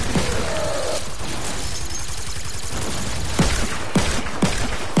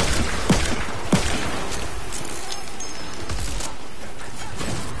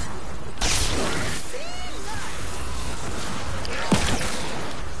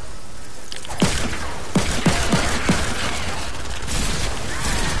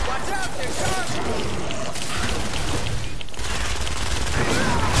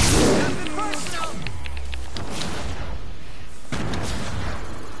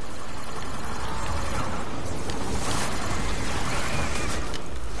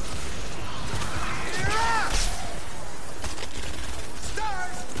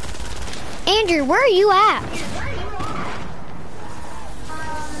 Andrew, where are you at?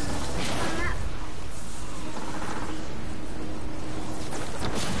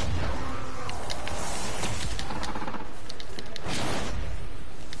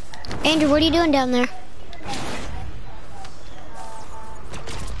 Andrew, what are you doing down there?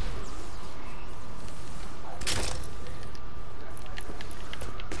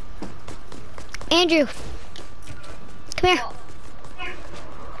 Andrew, come here.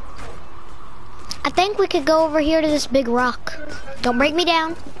 I think we could go over here to this big rock. Don't break me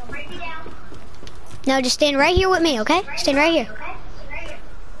down. No, just stand right here with me, okay? Stand right here.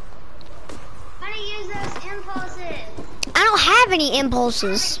 How do you use those impulses? I don't have any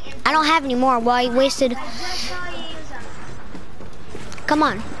impulses. I don't have any more. Well, I wasted... That's how you use them. Come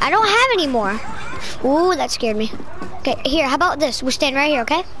on. I don't have any more. Ooh, that scared me. Okay, here, how about this? We'll stand right here,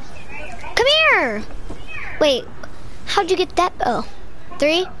 okay? Come here! Wait, how'd you get that? Oh,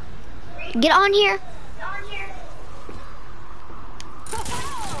 3. Get on here.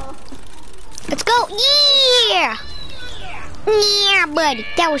 Let's go. Yeah! Yeah, buddy.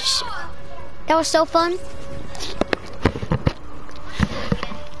 That was so fun.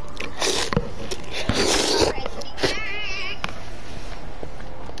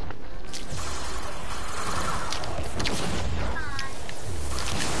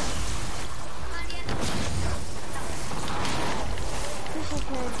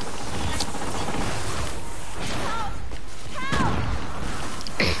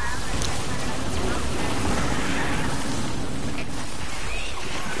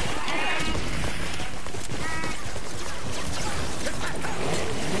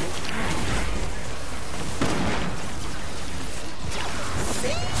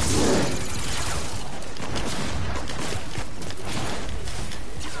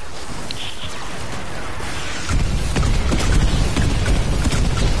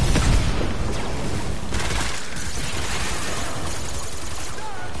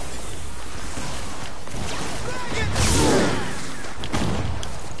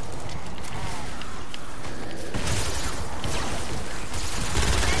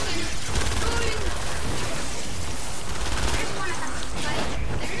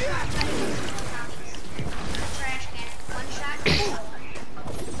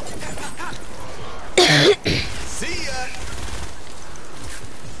 See ya.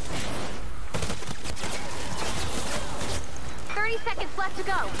 30 seconds left to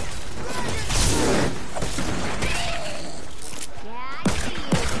go. Yeah, I see you.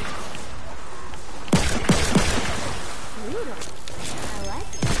 Brutal. I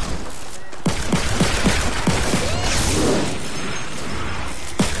like it.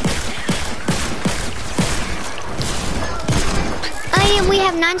 And we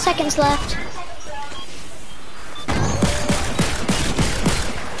have 9 seconds left.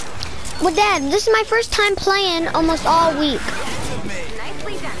 Well, Dad, this is my first time playing almost all week.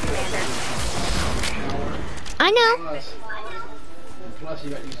 Nicely done, Commander. I know.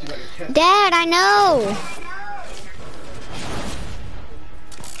 Dad, I know.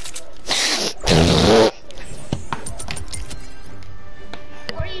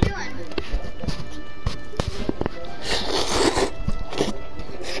 What are you doing?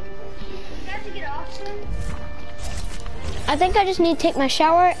 You have to get off soon? I think I just need to take my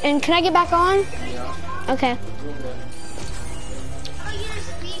shower, and can I get back on? Okay. Oh, you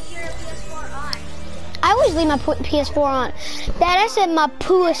just leave your PS4 on. I always leave my PS4 on. Dad, I said my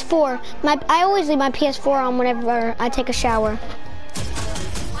PS4. I always leave my PS4 on whenever I take a shower.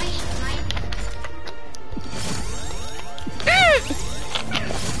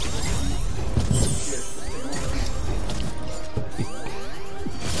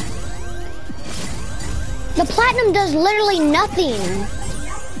 The platinum does literally nothing.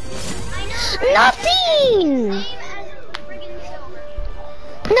 Nothing!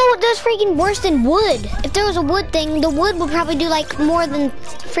 No, it does freaking worse than wood. If there was a wood thing, the wood would probably do like more than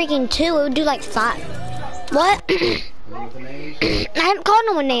freaking 2. It would do like 5. What? I haven't called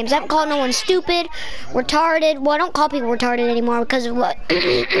no one names. I haven't called no one stupid, retarded. Well, I don't call people retarded anymore because of what?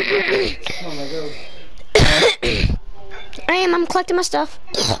 I'm collecting my stuff.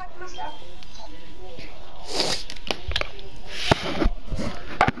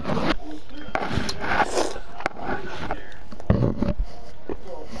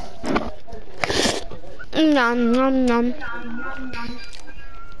 Nom nom nom.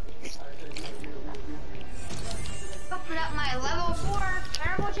 Open up my level 4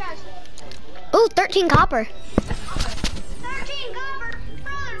 terrible chest. Ooh, 13 copper. 13 copper.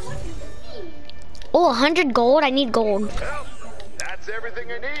 Brother, what do you mean? Oh, 100 gold. I need gold. Well, that's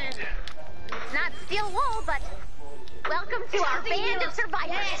everything I need. Not steel wool, but welcome to our band of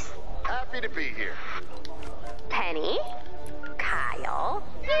survivors. Yes. Happy to be here. Penny? Kyle?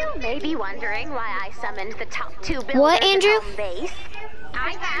 You may be wondering why I summoned the top 2 builders What, Andrew? at home base.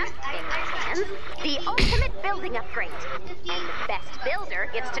 I have, in my hands, the ultimate building upgrade. And the best builder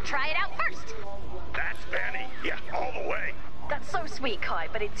gets to try it out first. That's Benny. Yeah, all the way. That's so sweet, Kai,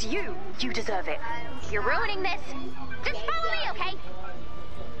 but it's you. You deserve it. You're ruining this. Just follow me, okay?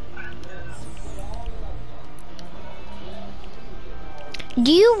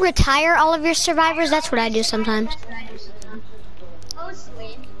 Do you retire all of your survivors? That's what I do sometimes.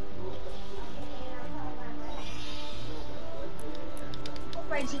 Mostly.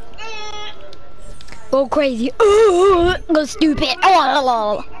 Crazy. Go crazy. Go stupid.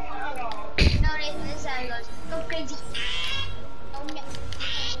 Oh, No, Nathan, this is how it goes. Go crazy. Oh, no.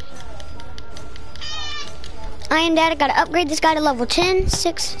 I and Dad gotta upgrade this guy to level 10,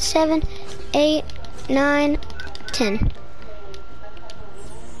 6, 7, 8, 9, 10.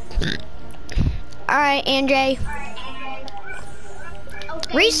 Alright, Andre.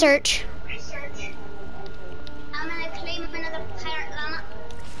 Okay. Research. I'm gonna claim another pirate llama.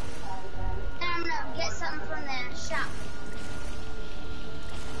 And I'm gonna get something from the shop.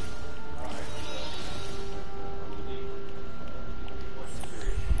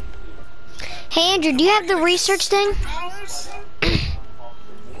 Hey, Andrew, do you have the research thing? I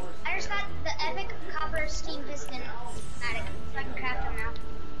just got the epic copper steam piston automatic, so I can craft them now.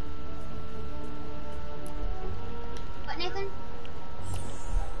 What, Nathan?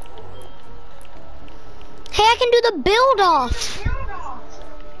 Hey, I can do the build off.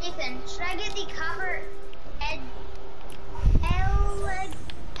 Nathan, should I get the copper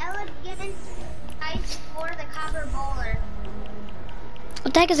elegant ice or the copper bowler?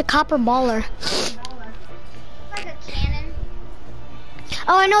 What the heck is a copper baller? It's like a cannon.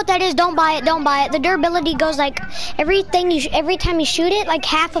 Oh, I know what that is. Don't buy it. Don't buy it. The durability goes like every time you shoot it, like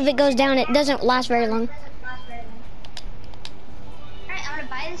half of it goes down. It doesn't last very long. Alright, I'm gonna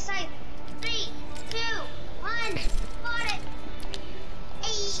buy the scythe. 3, 2, 1, bought it.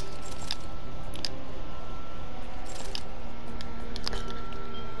 Hey.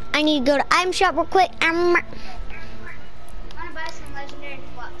 I need to go to item shop real quick. I'm gonna buy some legendary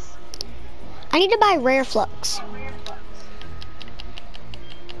flux. I need to buy rare flux. Rare flux.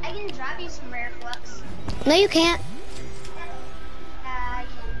 I can drop you some rare flux. No, you can't. I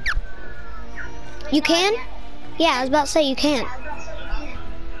can. Wait, You no, I can? can't. Yeah, I was about to say you can't.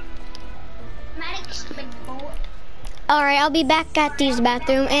 All right, I'll be back at Dee's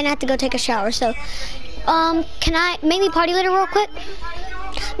bathroom, and I have to go take a shower. So, can I maybe party leader real quick?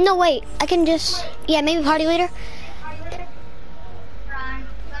 No, wait. I can just maybe party leader.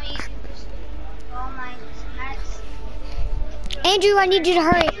 Andrew, I need you to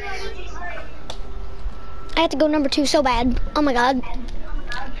hurry. I have to go number 2 so bad. Oh my god.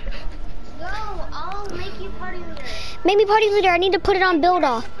 Go, I'll make you party leader. Maybe party leader. I need to put it on build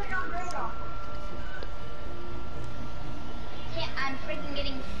off. Yeah, I'm freaking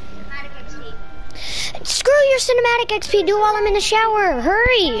getting cinematic XP. Screw your cinematic XP. Do it while I'm in the shower.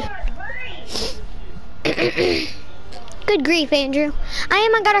 Hurry. Good grief, Andrew.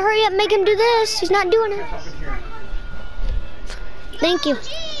 I gotta hurry up and make him do this. He's not doing it. Thank you.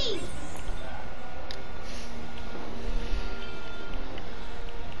 Jeez.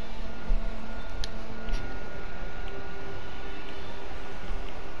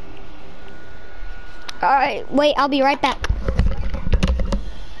 All right, wait. I'll be right back.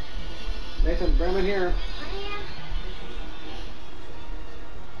 Nathan, bring him in here.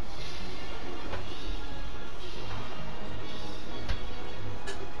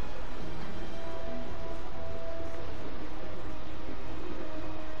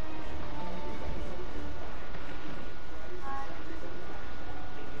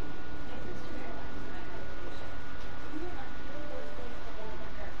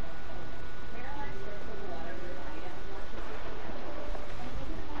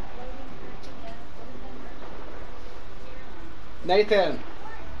 Nathan,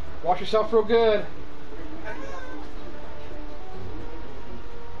 wash yourself real good.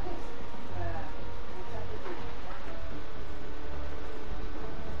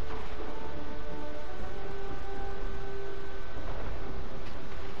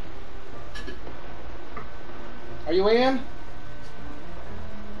 Are you in?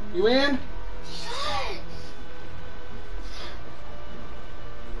 You in?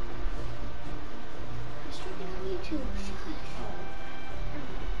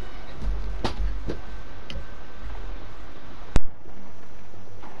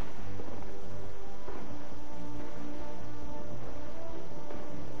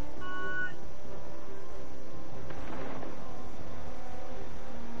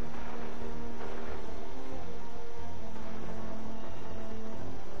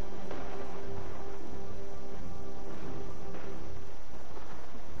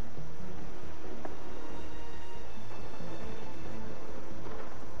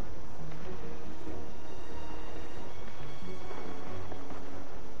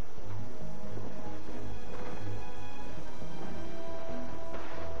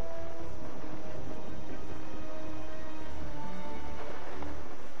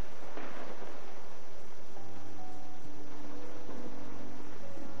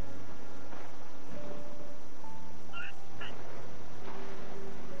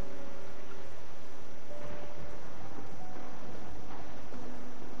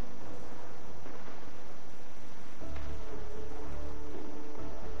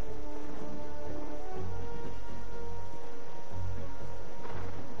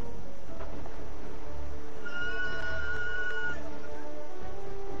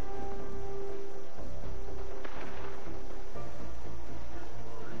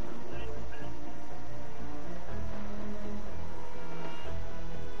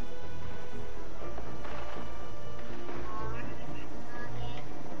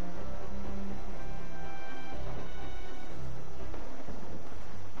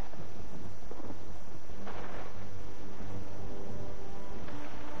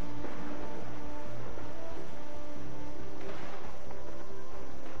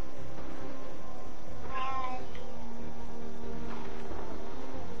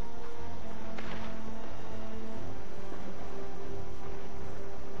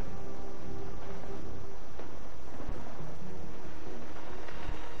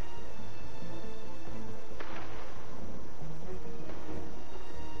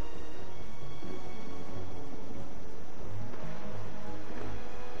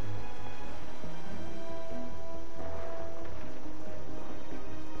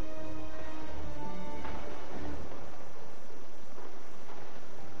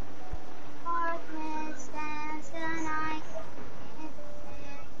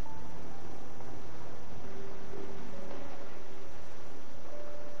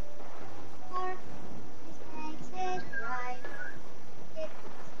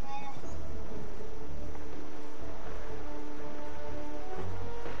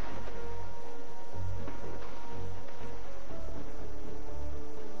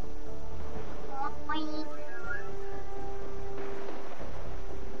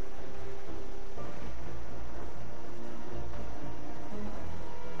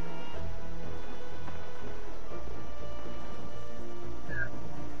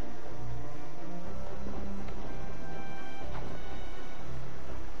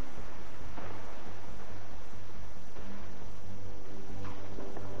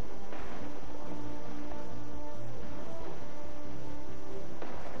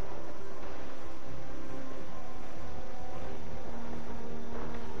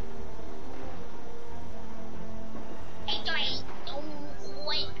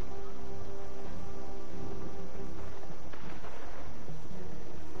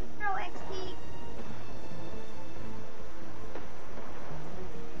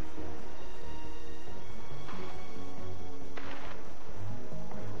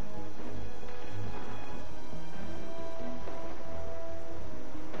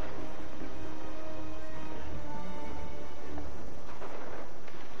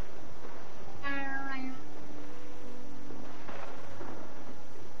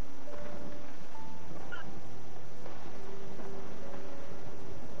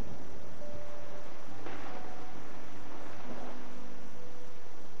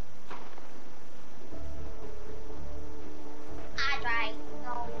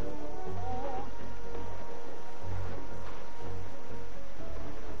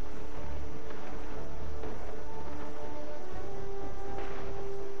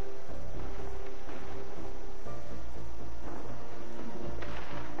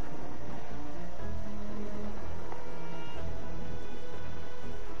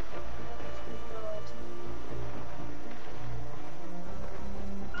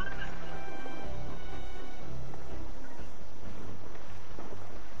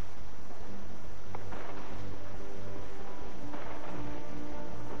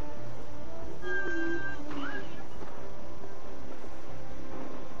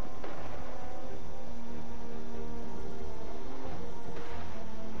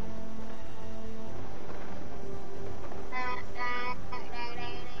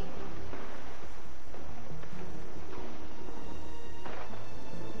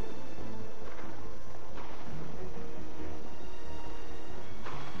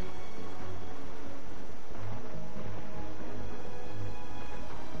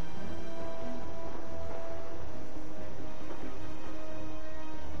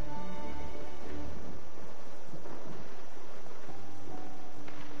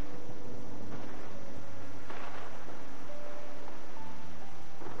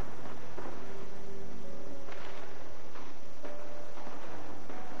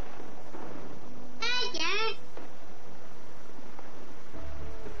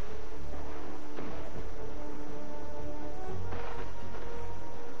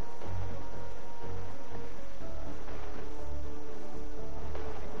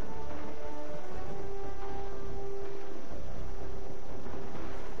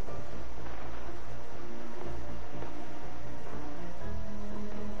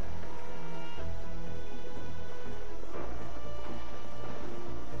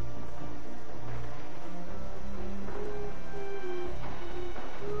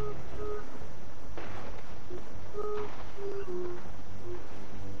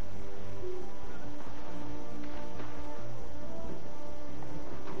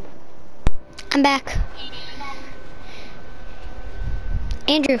 I'm back.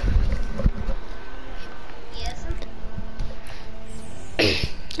 Andrew. Yes.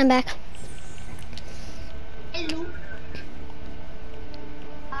 I'm back. Hello.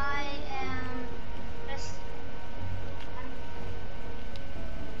 I am just,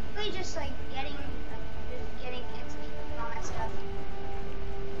 really just like getting XP and all that stuff.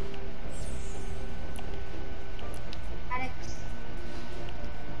 Addicts.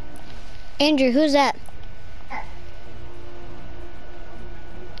 Andrew, who's that?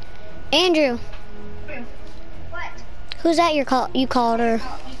 Andrew, What? who's that you called or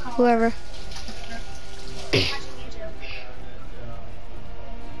whoever? Watching YouTube.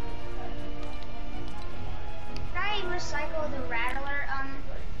 Can I recycle the rattler,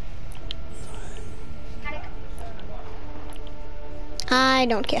 addict? I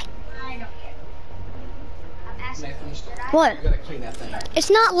don't care. I don't care. I'm asking, Nathan, should I? What? you gotta clean that thing. It's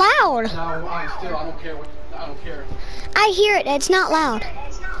not loud. No, I don't care. I don't care. I hear it. It's not loud.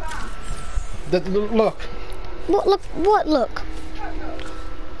 It's not wrong. Look. What look? What look?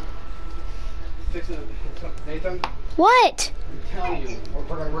 Fix it, Nathan. What? I'm telling you,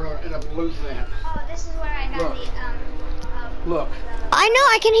 we're gonna end up losing that. Oh, this is where I got Look. Look. I know.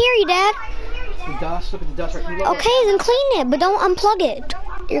 I can hear you, Dad. The dust. Look at the dust right here. Look. Okay, then clean it, but don't unplug it.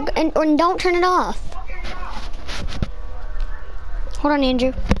 And don't turn it off. Hold on,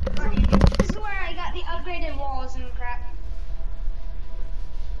 Andrew. This is where I got the upgraded walls and crap.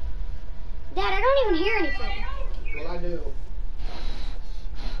 Dad, I don't even hear anything. Well, I do.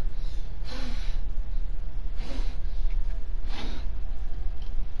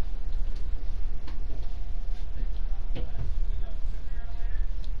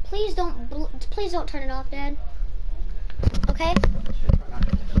 Please don't turn it off, Dad. Okay?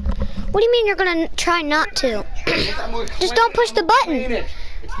 What do you mean you're gonna try not to? Just don't push the button. Clean it.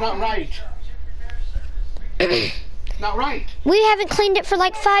 It's not right. It's not right. We haven't cleaned it for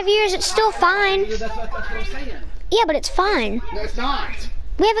like 5 years. It's still fine. That's what I'm saying. Yeah, but it's fine. No, it's not.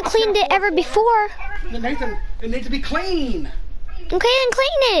 We haven't cleaned it ever before. Nathan, it needs to be clean. Okay, then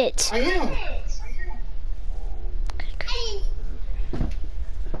clean it. I am.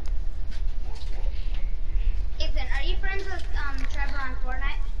 Ethan, are you friends with Trevor on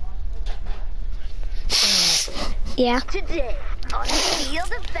Fortnite? Yeah. Today, on the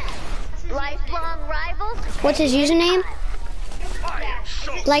field of battle, lifelong rivals. What's his username?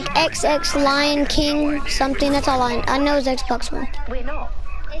 Like XX Lion King something. That's all I know is Xbox One. We're not.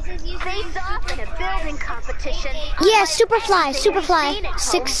 Is his username Face off in a building competition. Yeah, Superfly.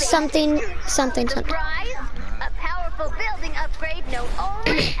 6 something. Surprise! A powerful building upgrade known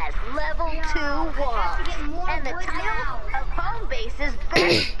only as Level 2 Wall. And the title of home base's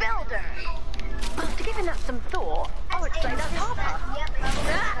best builder. After giving that some thought, I would say that's Harper.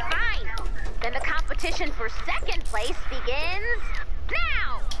 Fine. Then the competition for second place begins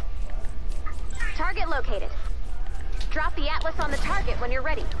now. Target located. Drop the atlas on the target when you're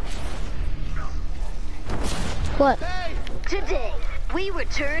ready. What? Today, we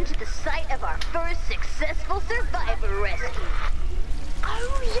return to the site of our first successful survivor rescue.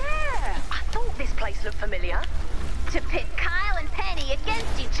 Oh yeah! I thought this place looked familiar. To pit Kyle and Penny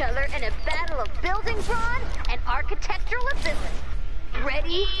against each other in a battle of building brawn and architectural ability.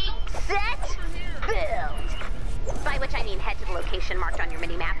 Ready, set, build. By which I mean head to the location marked on your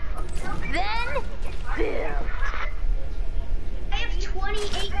mini-map. Then, build. I have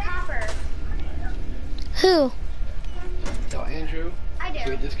 28 copper. Who? Tell Andrew. I So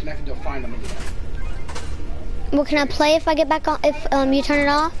do. you disconnected, you'll find him again. What can I play if I get back on? If you turn it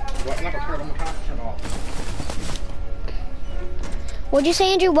off? Well, I'm not gonna turn it on. I'm gonna turn it off. What'd you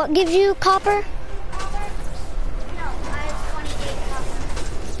say, Andrew? What gives you copper? No, I have 28 copper.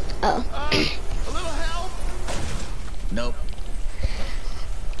 Oh. A little help? Nope.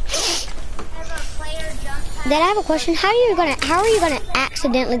 I have a player jump pad. Dad, I have a question. How are you gonna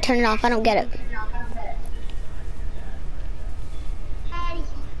accidentally turn it off? I don't get it. Patty.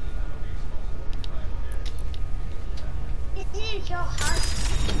 You didn't kill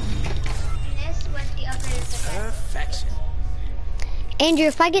this with the upgraded ticket. Perfection. Andrew,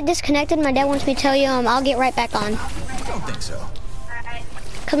 if I get disconnected, my dad wants me to tell you, I'll get right back on. Don't think so. Alright.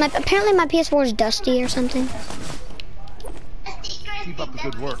 Cause apparently my PS4 is dusty or something. Keep up the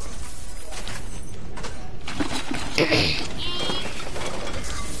good work.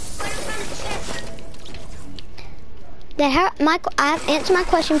 Dad, answer my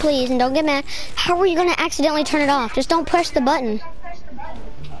question, please, and don't get mad. How are you gonna accidentally turn it off? Just don't push the button.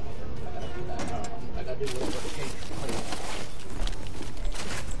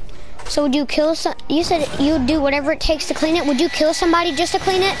 So would you kill some? You said you'd do whatever it takes to clean it. Would you kill somebody just to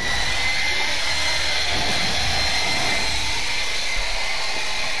clean it?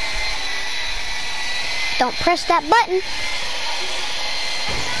 Don't press that button.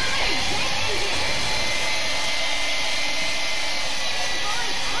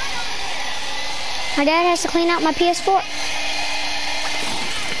 My dad has to clean out my PS4.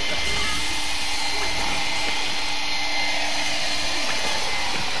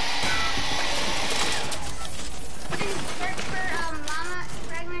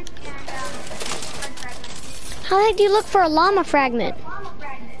 How the heck do you look for a llama fragment?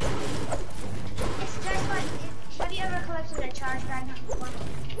 It's just like, have you ever collected a charge fragment before?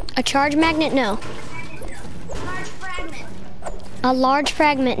 A charge magnet? No. Large fragment. A large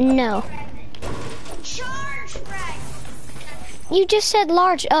fragment? No. Charge fragment. You just said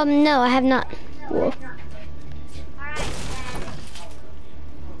large. No, I have not. Whoa. Alright,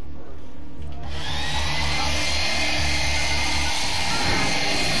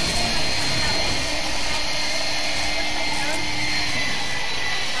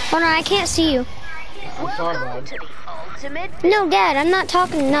 Hold on, I can't see you. I'm sorry, bud. To the ultimate. No, Dad, I'm not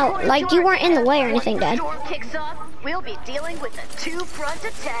talking. No, like you weren't in the way or anything, Dad. When the storm kicks off, we'll be dealing with a two-front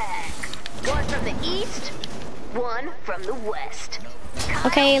attack. One from the east, one from the west.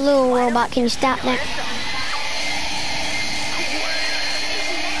 Okay, little robot, can you stop that?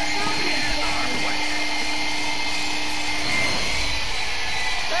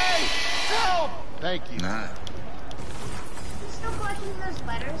 Thank you. Nah. you still collecting those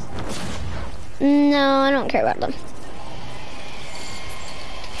letters? No, I don't care about them.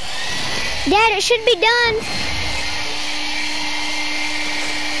 Dad, it should be done.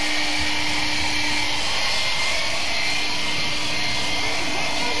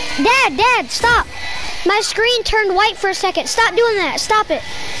 Dad, stop. My screen turned white for a second. Stop doing that. Stop it.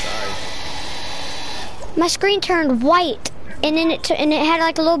 Sorry. My screen turned white, and then it had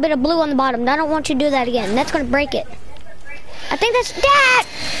like a little bit of blue on the bottom. I don't want you to do that again. That's gonna break it. I think that's Dad.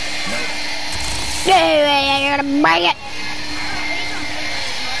 Yeah, you're gonna break it.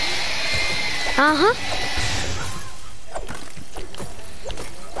 Uh-huh.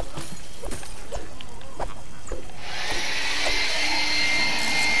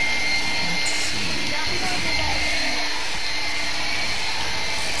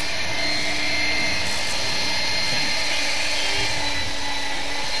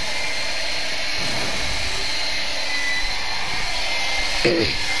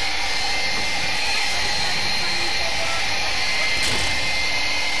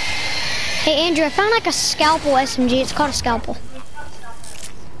 Hey Andrew, I found like a scalpel SMG. It's called a scalpel.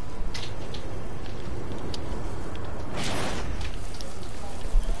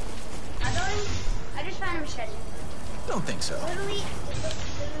 I just found a machete. Don't think so. Literally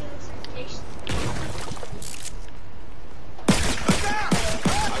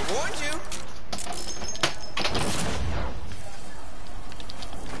I warned you.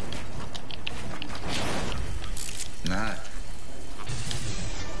 Nah.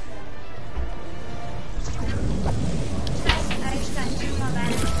 I just got 2 more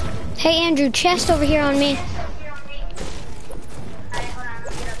batteries. Hey Andrew, chest over here on me. Alright, hold on,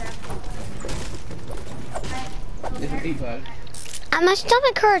 let me get up there. Alright, This is me, bud. My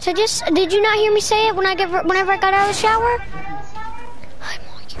stomach hurts. Did you not hear me say it whenever I got out of the shower?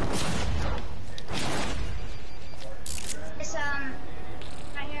 it's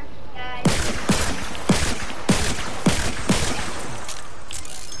right here, guys.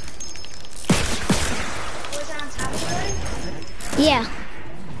 Was it on top of it? Yeah.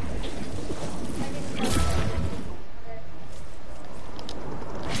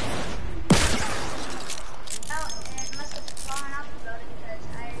 Oh, it must have fallen off the building because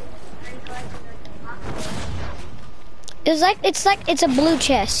I already collected the It's a blue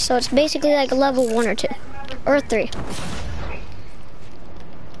chest, so it's basically like a level 1 or 2 or 3.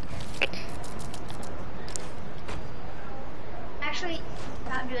 Actually,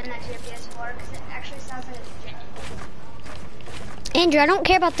 stop doing that to your PS4 because it actually sounds like a jet. Andrew, I don't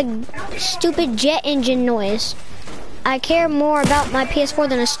care about the stupid jet engine noise. I care more about my PS4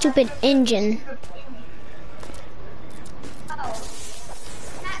 than a stupid engine. Oh,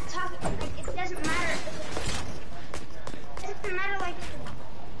 not talking. Like, it doesn't matter. It doesn't matter. Like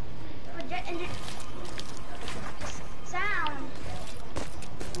the jet engine sound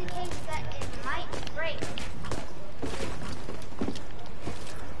indicates that it might break.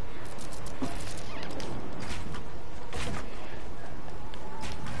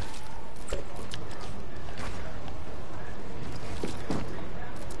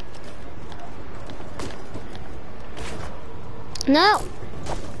 No.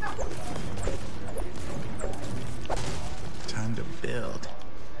 Time to build.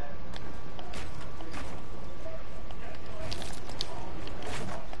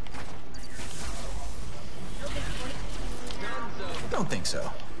 think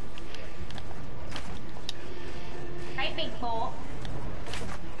so. Right, big ball.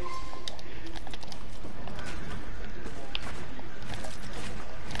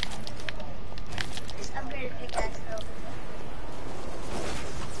 Just upgrade a pickaxe though.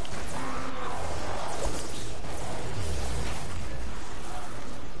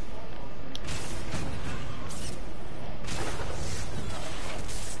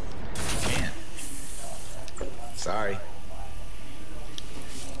 Man. Sorry.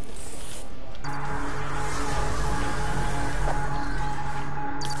 How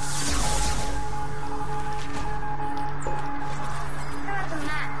about the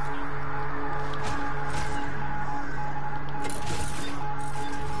map?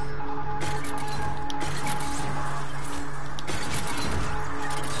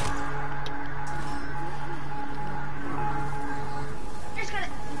 Just gotta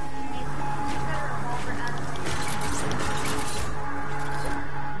revolver out of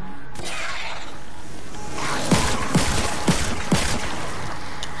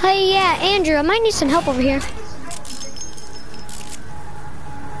Hey, yeah, Andrew, I might need some help over here.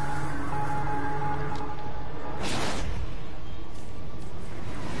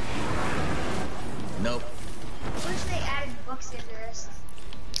 Nope. I wish they added books into this.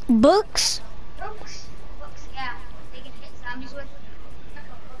 Books? Books? Books, yeah. They can hit zombies with.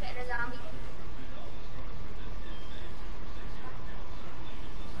 Look at a zombie.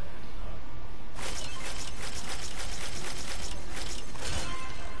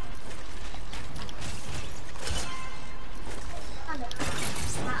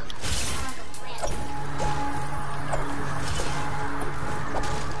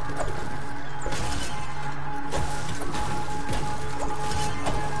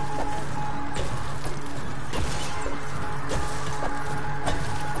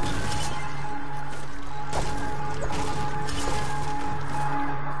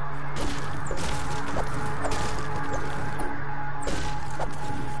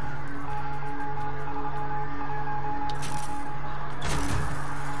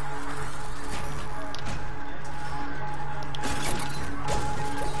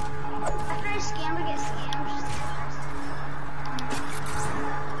 After a scammer gets scammed,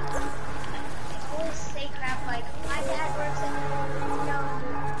 they always say crap like, my dad works at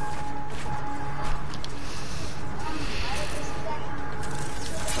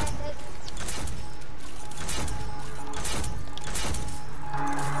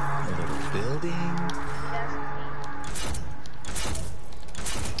Little building.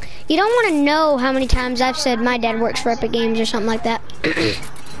 You don't want to know how many times I've said my dad works for Epic Games or something like that.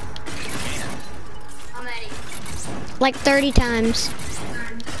 How many? Like 30 times.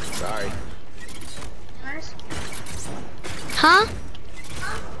 Sorry. Scammers? Huh?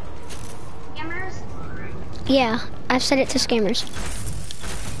 Scammers? Yeah, I've said it to scammers.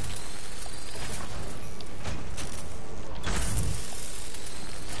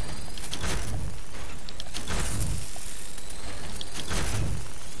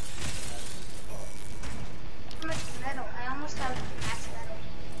 How much metal? I almost have max metal.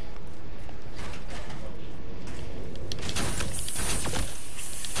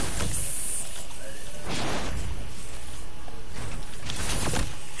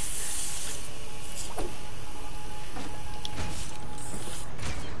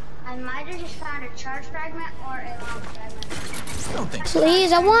 I might have just found a charge fragment or a lava fragment. I don't think so.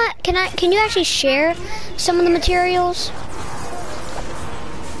 Please, can you actually share some of the materials?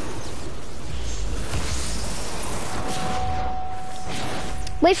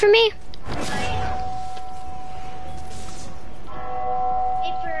 Wait for me. Wait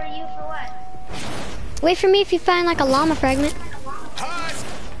for you for what? Wait for me if you find like a llama fragment. I guess it will.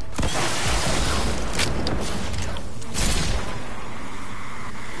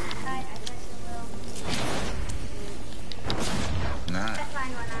 Nah, I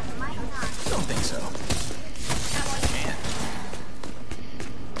find one. I might not. I don't think so. Man.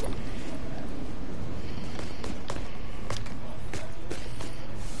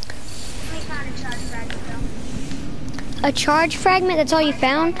 We found a charge fragment though. A charge fragment, that's all you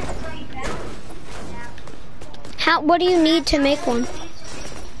found? That's what you found? What do you need to make one?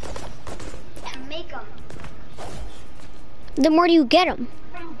 Yeah, make them. Then where do you get them?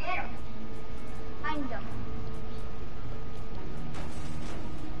 Find them.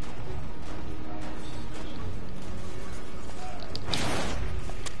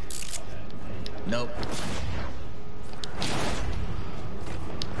 Nope.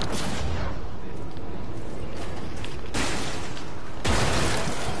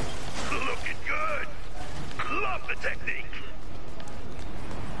 Looking good. Love the technique.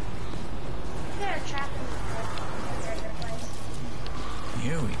 They're trapped in the place.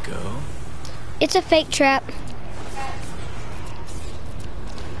 Here we go. It's a fake trap.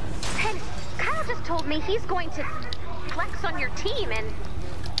 And Kyle just told me he's going to flex on your team and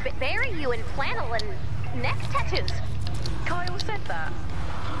bury you in flannel and neck tattoos. Kyle said that?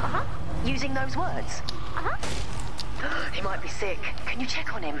 Uh-huh. Using those words? Uh-huh. He might be sick. Can you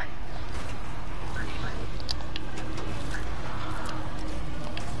check on him?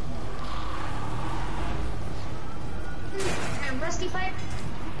 Rusty pipe.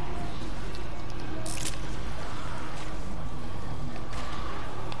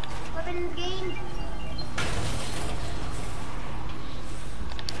 Weapon in the game.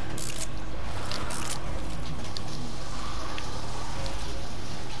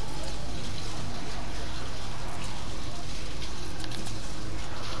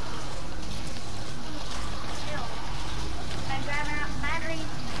 I'm grabbing out the battery.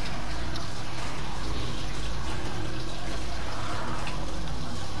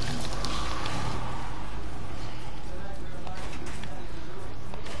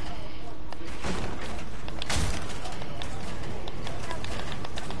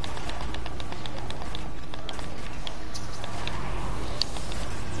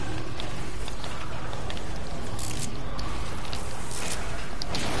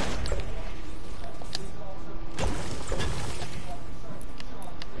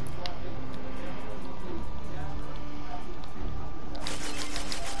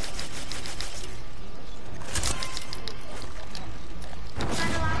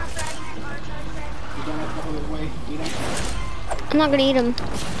 You don't have to hold it away. Eat them. I'm not gonna eat them.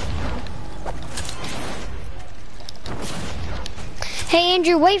 Hey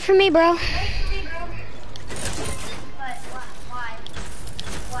Andrew, wait for me, bro. Why?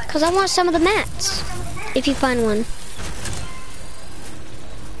 What? Cause I want some of the mats. If you find one. No,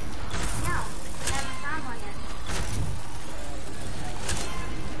 I haven't found one yet.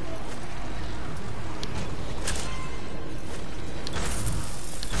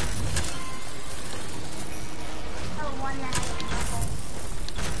 Oh, one that has a couple.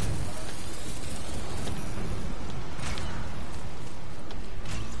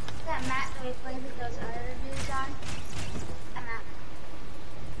 That map that we played with those other dudes on. That map.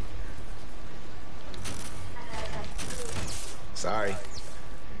 Sorry.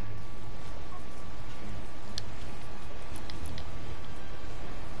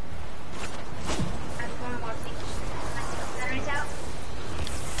 That's one more thing. Batteries out.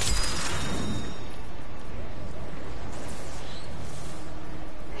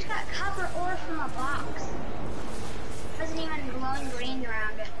 I just got copper ore from a box. Wasn't even glowing green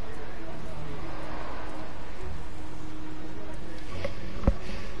around it.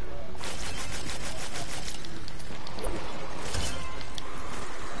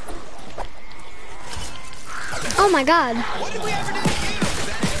 Oh my god. What did we ever do to you?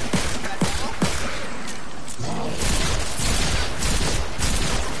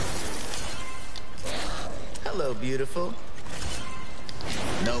 Hello, beautiful.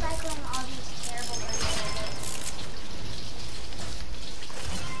 Nope. Recycling all these terrible things.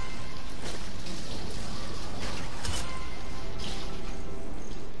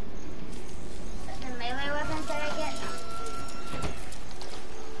 The melee weapons that I get.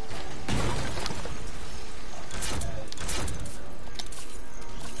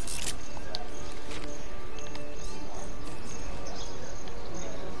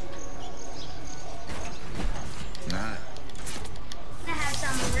 Nah. I'm gonna have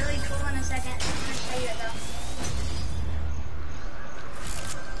something really cool in a second. I'm gonna show you it though.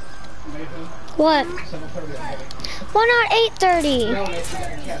 Nathan, What? 7:30 okay. Why not 8:30? No, Nathan,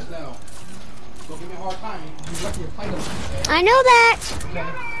 you got cats, no. Don't give me a hard time. You left your plate on. I know that. I'm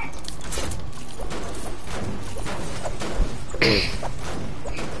gonna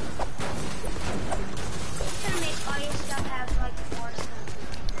make all your stuff have like force.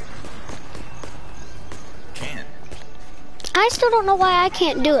 Can. I still don't know why I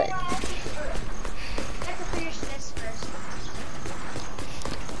can't do it. I have to finish this first.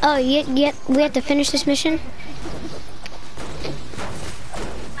 Oh, we have to finish this mission?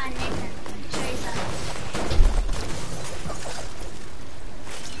 Nathan, show you something.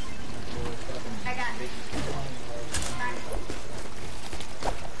 I got it.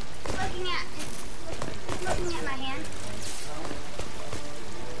 Looking at my hand.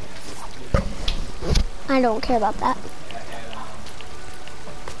 I don't care about that.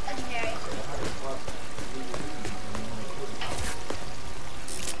 Legendary.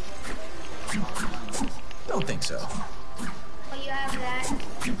 Don't think so. Well, you have that.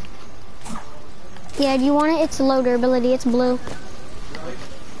 Yeah, do you want it? It's low durability, it's blue.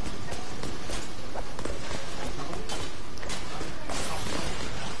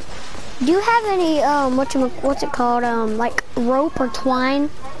 Do you have any what's it called? Like rope or twine?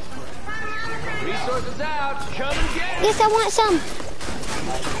 Resources out. Come and get it. Yes, I want some.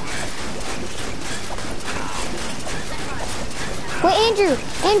 Wait,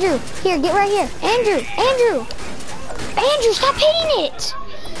 Andrew, here, get right here. Andrew, stop hitting it.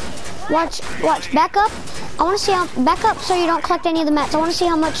 Watch, back up. I want to see how, back up so you don't collect any of the mats. I want to see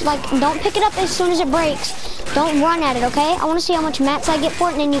how much, like, don't pick it up as soon as it breaks. Don't run at it, okay? I want to see how much mats I get for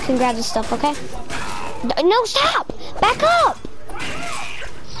it, and then you can grab the stuff, okay? No, stop! Back up!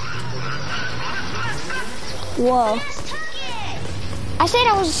 Whoa. I said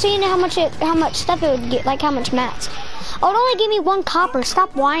I was seeing how much stuff it would get, like how much mats. Oh, it only gave me 1 copper.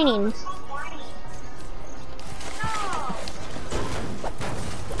 Stop whining.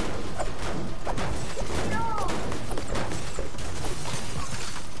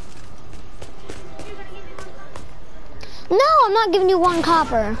 No, I'm not giving you 1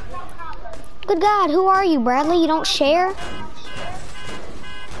 copper. Good God, who are you, Bradley? You don't share?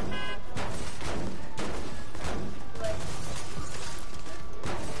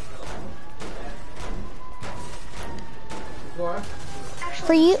 What?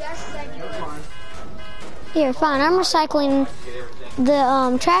 For you? Here, fine. I'm recycling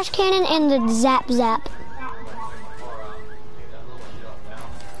the trash cannon and the zap.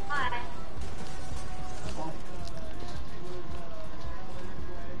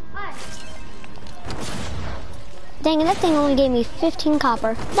 Dang it, that thing only gave me 15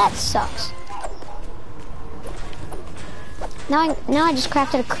 copper. That sucks. Now I just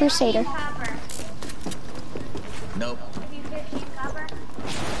crafted a crusader. Nope.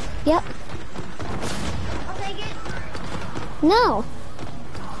 Yep. I'll take it. No.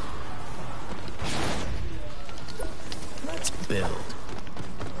 Let's build.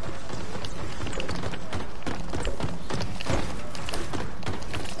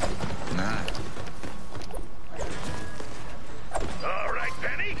 Nah. All right,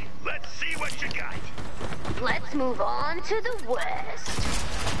 Penny. Let's see what you got. Let's move on to the west.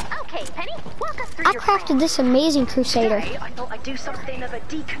 Okay, Penny, walk us through I your crafted plan. this amazing crusader. Today, I thought I'd do something of a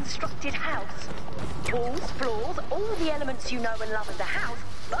deconstructed house. Walls, floors, all the elements you know and love as a house,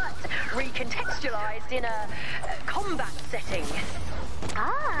 but recontextualized in a combat setting.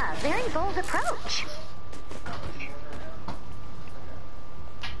 Ah, very bold approach.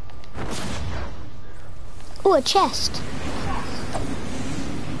 Ooh, a chest.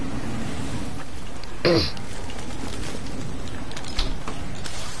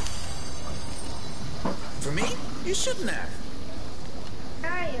 For me? You shouldn't have.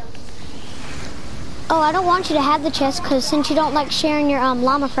 Where are you? Oh, I don't want you to have the chest because since you don't like sharing your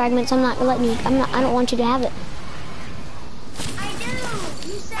llama fragments, I'm not letting you. I don't want you to have it. I do.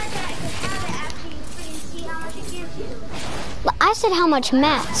 You said that I could have it after you freaking see how much it gives you. I said how much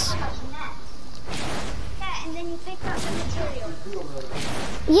mats. How much net? Yeah, and then you picked up the material.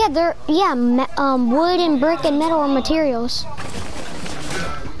 Yeah, wood and brick and metal are materials.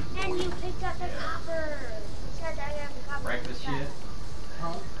 Then you picked up the copper. You said that I have the copper. Breakfast shit?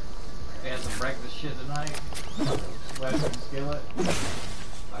 Huh? We had some breakfast shit tonight. Western skillet.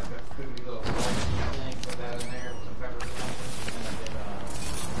 Like a cookie little salty thing, put that in there with some peppers and something. And then,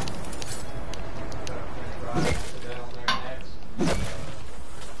 cut up french fries, put that on there next.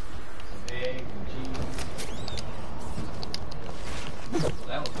 Some egg and cheese. So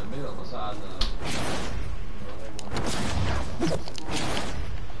that was the meal besides the,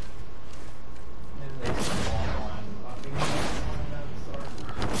 and they some long wine.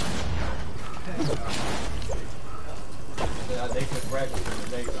 They took breakfast in the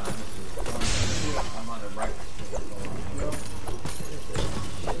daytime. I'm under breakfast.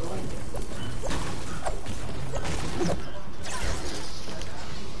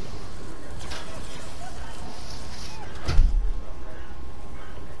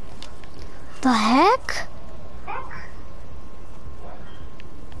 The heck?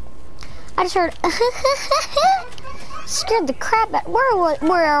 I just heard. Scared the crap out.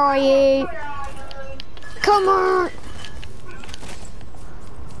 Where are you? Come on.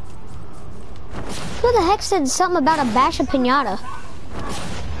 Who the heck said something about a bash of pinata?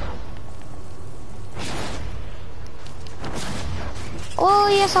 Oh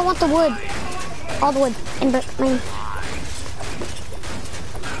yes, I want the wood. All the wood and brick.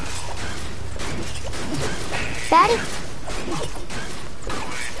 Daddy?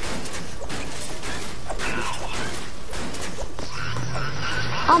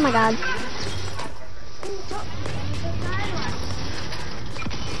 Oh my God.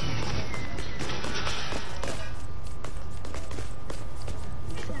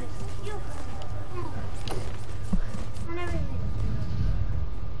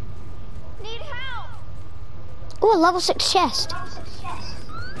 Ooh, a level 6 chest.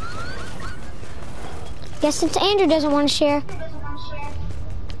 Guess since Andrew doesn't want to share,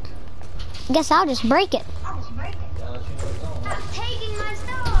 guess I'll just break it. Stop taking my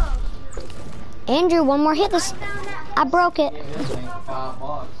stuff. Andrew, one more hit. This, I broke it. Yeah, this thing for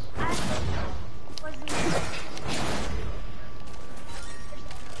 $5.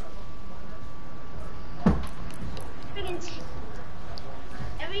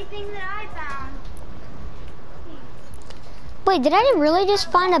 Everything that I found. Wait, did I really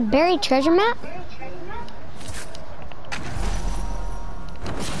just find a buried treasure map?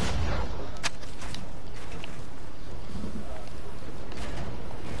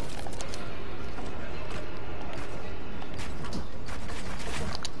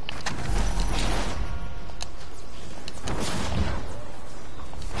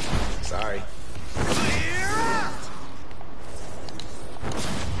 Sorry.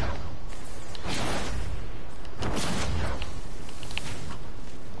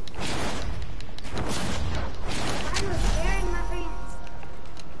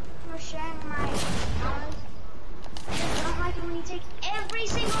 Every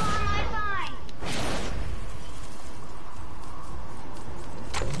single one I find.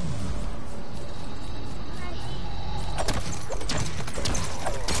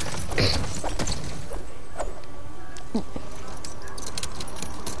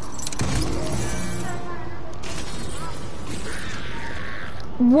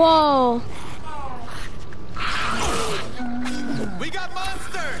 Whoa. We got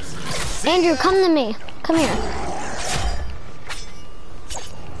monsters! Andrew, come to me. Come here.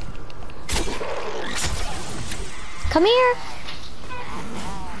 Come here.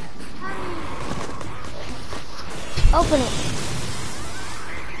 Open it.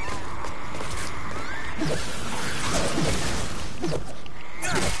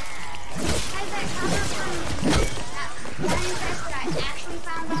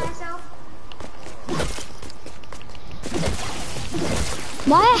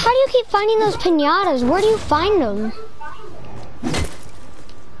 Why? How do you keep finding those pinatas? Where do you find them?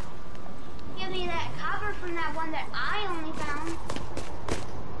 Give me that copper from that one that I only found.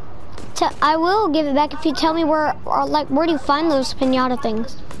 I will give it back if you tell me where, or like, where do you find those pinata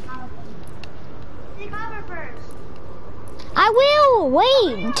things? The copper first. I will.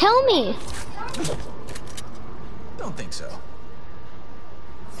 Wait. Tell me. Don't think so.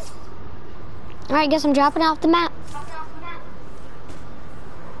 All right. Guess I'm dropping off the map.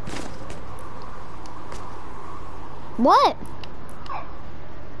 What?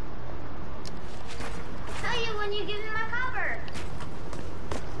 Tell you when you give me my copper.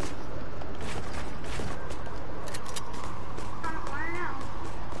 I don't want to know.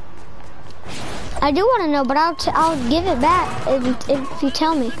 I do want to know, but I'll give it back if you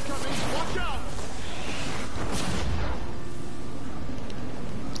tell me.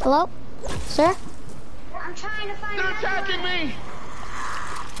 Hello, sir? I'm trying to find. They're attacking me!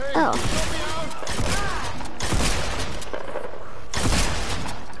 Oh.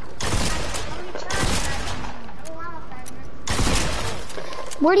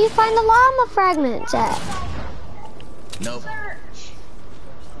 Where do you find the llama fragments at? Nope.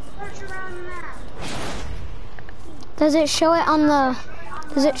 Search around the map. Does it show it on the?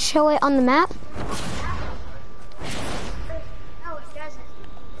 Does it show it on the map? No, it doesn't.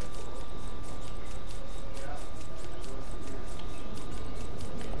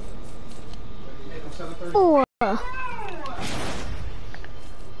 Oh. Oh,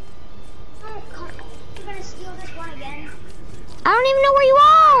 come. You're gonna steal this one again? I don't even know where you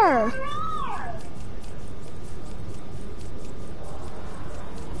are.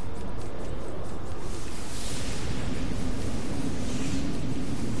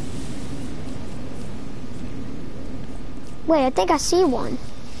 Wait, I think I see one.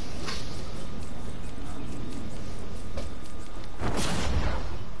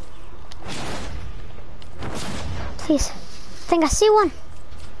 Please, I think I see one.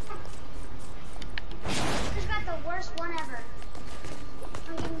 Who's got the worst one ever?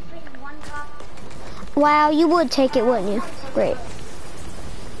 I'm giving freaking one copper. Wow, you would take it, wouldn't you? Great.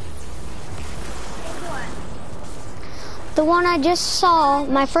 The one I just saw,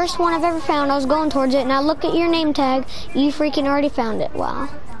 my first one I've ever found, I was going towards it, and I look at your name tag, you freaking already found it. Wow.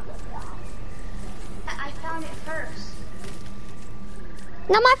 I found it first.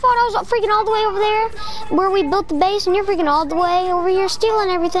 Not my fault, I was freaking all the way over there, where we built the base, and you're freaking all the way over here stealing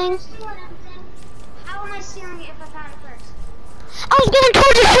everything. How am I stealing it if I found it first? I was going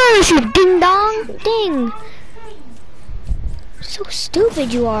towards it first, you ding dong. Ding. So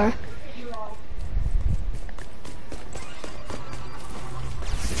stupid you are.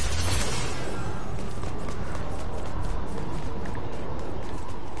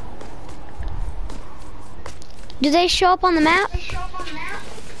 Do they show up on the map? Oh,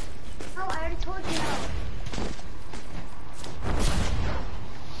 I already told you no.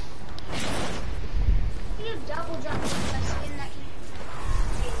 You double jump with a skin that you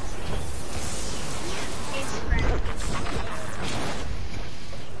it's friendly.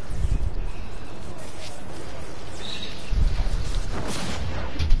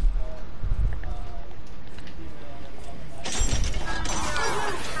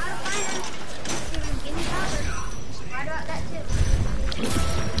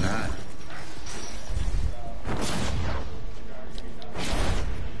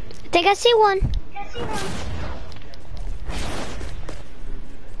 I think I see one.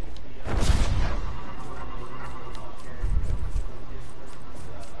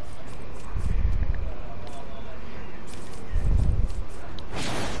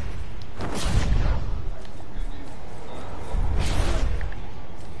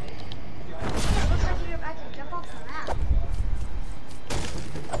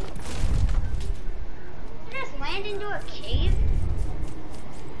 Into a cave?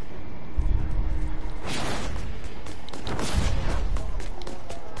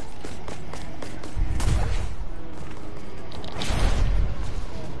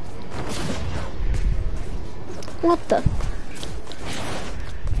 What the?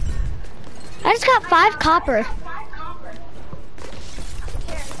 I just got 5 copper.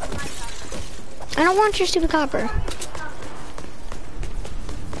 I don't want your stupid copper.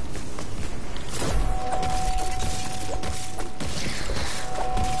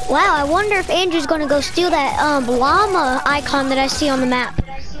 Wow, I wonder if Andrew's gonna go steal that llama icon that I see on the map.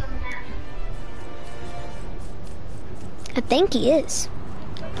 I think he is.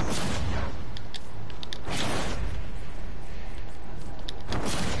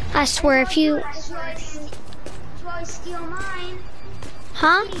 I swear if you... Steal mine.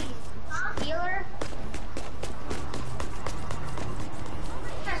 Huh? Stealer.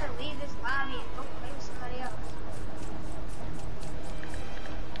 Try to leave this lobby and go play with somebody else.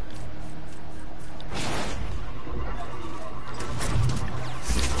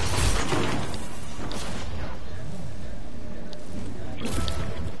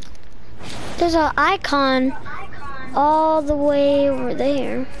 There's an icon all the way over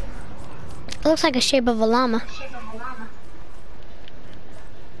there. It looks like a shape of a llama.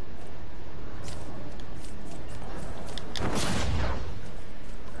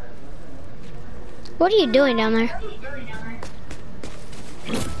 What are you doing down there?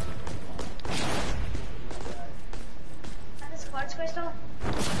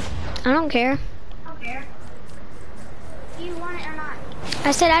 I don't care. Do you want it or not?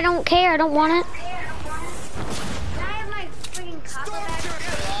 I said I don't care. I don't want it. Can I have my freaking copper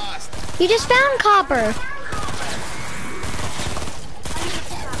back? You just found copper.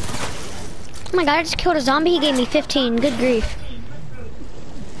 Oh my god, I just killed a zombie. He gave me 15. Good grief.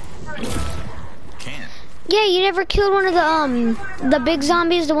 Yeah, you never killed one of the big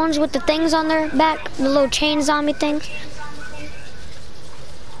zombies, the ones with the things on their back, the little chain zombie things.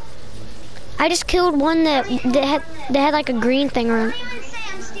 I just killed one that had like a green thing around it.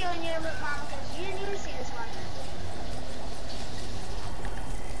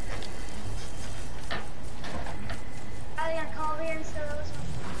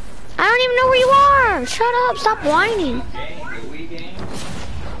 I don't even know where you are. Shut up. Stop whining.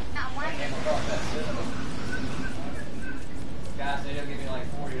 Guys, they'll give me like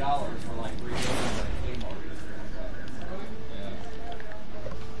 $40 for like 3 days at a flea market.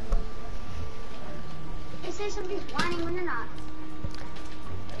 They say somebody's whining when they're not.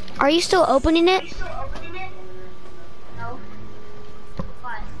 Are you still opening it? No.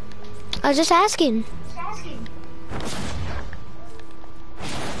 What? I was just asking.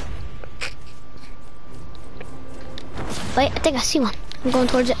 Wait, I think I see one. I'm going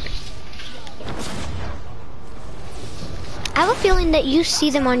towards it. I have a feeling that you see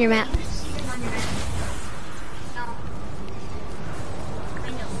them on your map.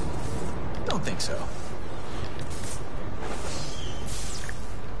 Don't think so.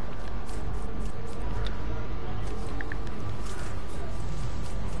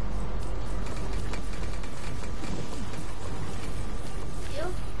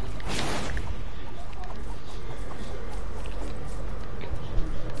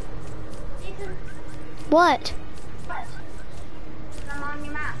 What? I'm on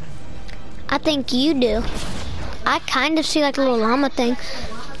your map. I think you do. I kind of see like a little llama thing.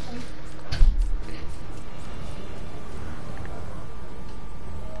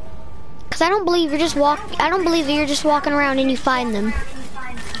 Cause I don't believe you're just walking around and you find them.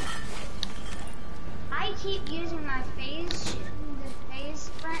 I keep using my phase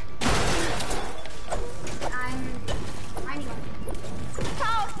sprint. I'm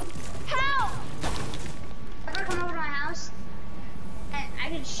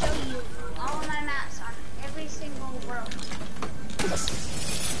should show you all of my maps on every single world.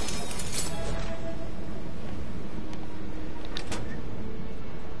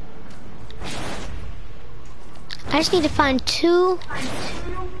 I just need to find two,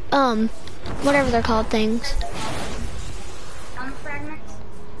 whatever they're called things. Fragments?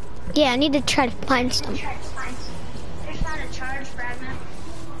 Yeah, I need to try to find some. Just found a charge fragment.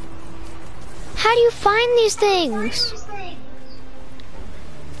 How do you find these things?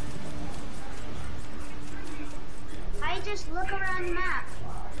 I just look around the map.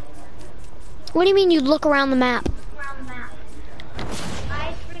 What do you mean you look around the map? Around the map.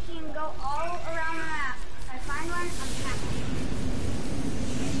 I freaking go all around the map. I find one, I'm happy.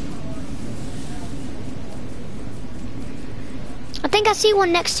 I think I see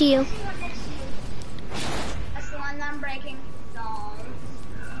one next to you. That's the one that I'm breaking. No.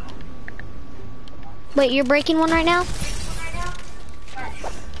 Wait, you're breaking one right now?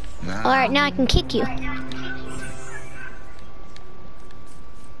 Yes. Alright, now I can kick you.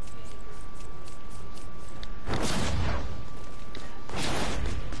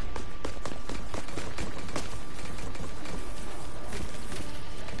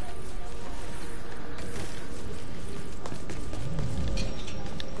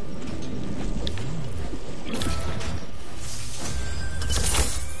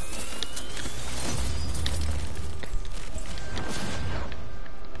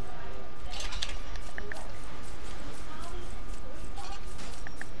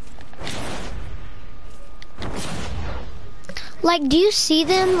 Like, do you see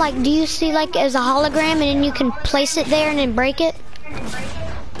them? Like, do you see, like, as a hologram and then you can place it there and then break it?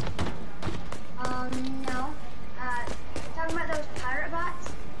 No. Talking about those pirate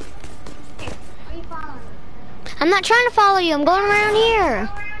bots? Hey, are you following me? I'm not trying to follow you. I'm going around here.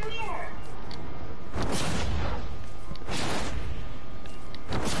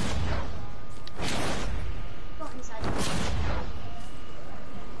 Go inside.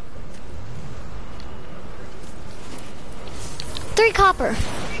 3 copper.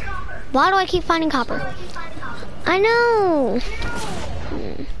 Why do I keep finding copper? I know.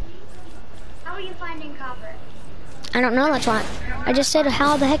 How are you finding copper? I don't know, that's why. I just said,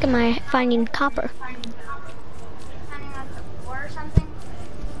 how the heck am I finding copper? Finding like the ore or something?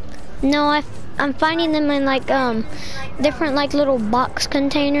 No, I'm finding them in like, different like little box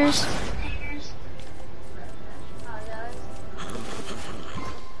containers. Oh, those.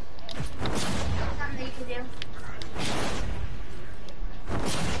 Something that you can do.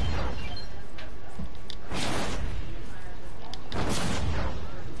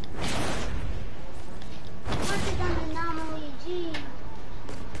 What's it on the anomaly? Gee.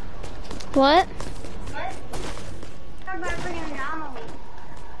 What? What? Talk about a freaking anomaly.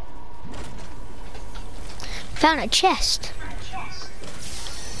 Found a chest.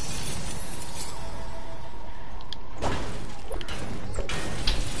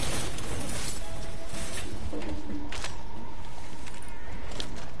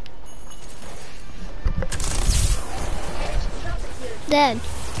 Dead.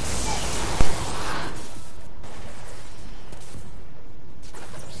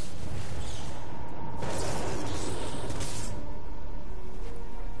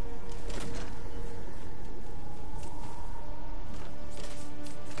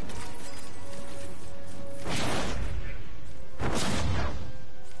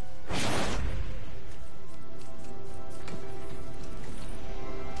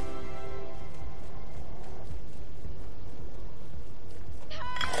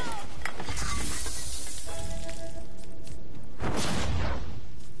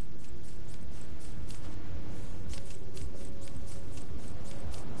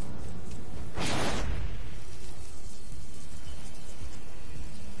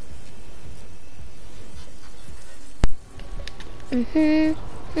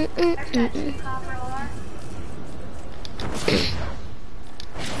 Copper ore.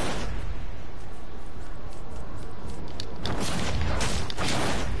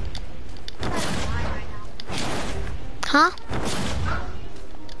 Huh?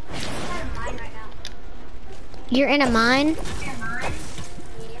 You're in a mine?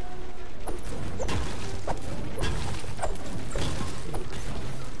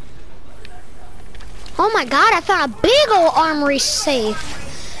 Oh my god, I found a big old armory safe.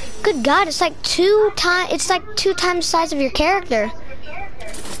 Good god, it's like 2 times the size of your character.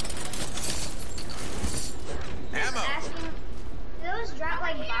 Ammo. Asking, do those drop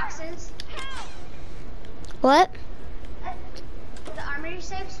like boxes? What? The armory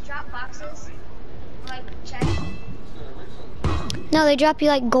safes drop boxes? Like chests? No, they drop you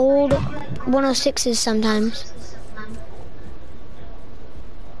like gold 106s sometimes.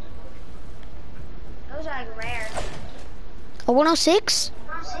 are like rare. A 106?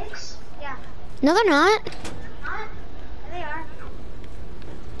 106? Yeah. No, they're not. Not? They are.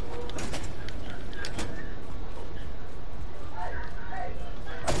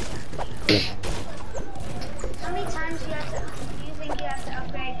 How many times do you think you have to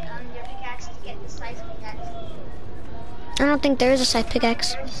upgrade your pickaxe to get the scythe pickaxe? I don't think there is a scythe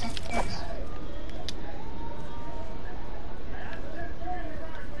pickaxe.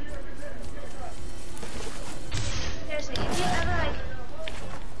 Seriously, if you ever like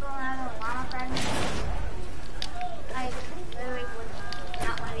go out of a llama fragment, I literally would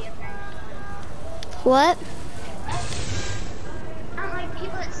not want to be a friend. What? I don't like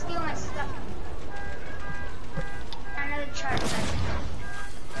people that steal my stuff. Another chart, but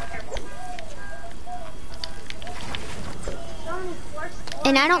so many force.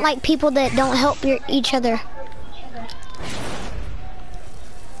 And I don't like people that don't help each other.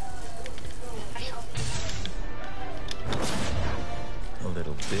 A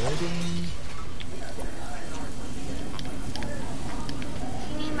little building.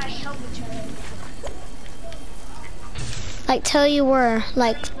 You mean by help each other? Like tell you where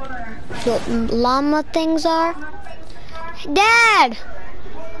like the llama things are. Dad!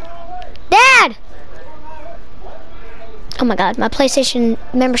 Dad! Oh my god, my PlayStation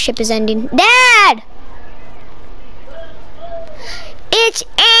membership is ending. Dad! It's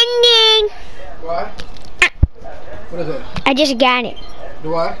ending! What? What is it? I just got it.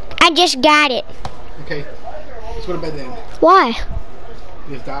 Do I? I just got it. Okay. Let's go to bed then. Why?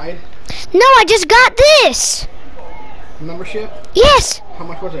 You just died? No, I just got this! Membership? Yes! How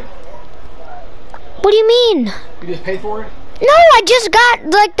much was it? What do you mean? You just paid for it? No, I just got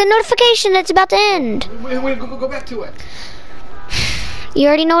like the notification that's about to end. Wait, go back to it. You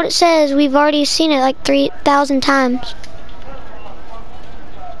already know what it says. We've already seen it like 3,000 times.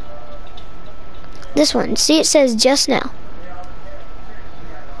 This one. See, it says just now.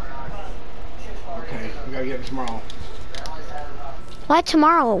 Okay, we gotta get it tomorrow. Why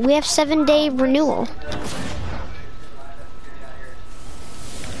tomorrow? We have 7-day renewal.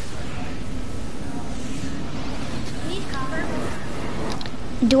 You need copper?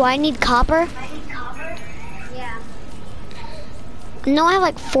 Do I need copper? I need copper? Yeah. No, I have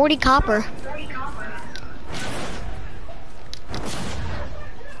like 40 copper. 30 copper.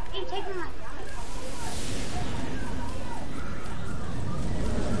 You taking my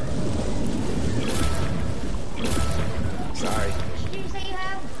Sorry. What did you say you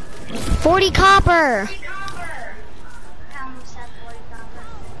have? 40 copper! 30 copper. I almost have 40 copper.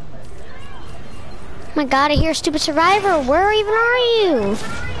 Oh my god, I hear Stupid Survivor. Where even are you?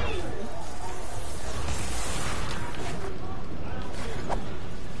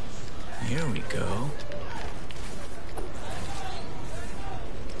 Here we go.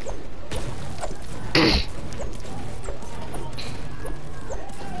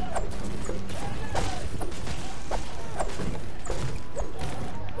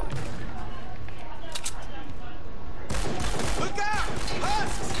 Look out!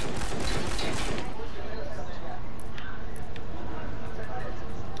 Husks!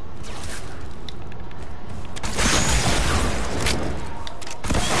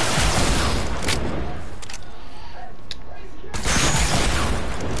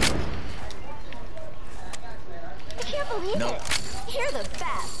 I can't believe No. it. You're the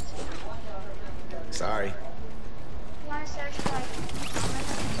best. Sorry. You want to search for like...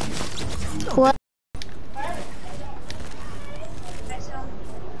 What? Okay, so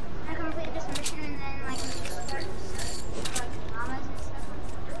I completed this mission and then like we just start like llamas and stuff.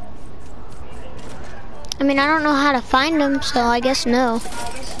 I mean, I don't know how to find them, so I guess no. Help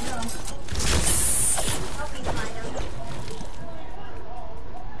me find them.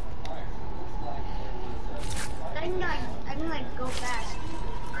 I can like go fast.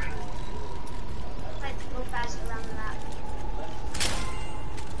 Like go fast around the map.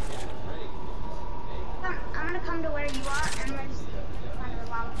 I'm gonna come to where you are and I'm gonna just find the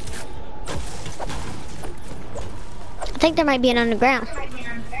llama. I think there might be an underground.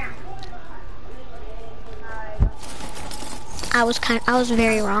 I was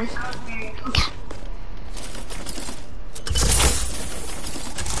very wrong. Okay.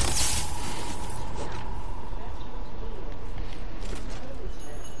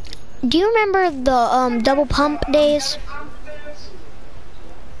 Do you remember the double pump days?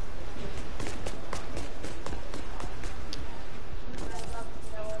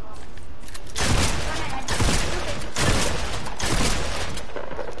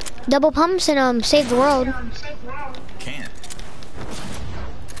 Double pumps and Save the World. Can't.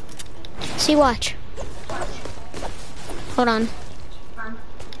 See, watch. Hold on.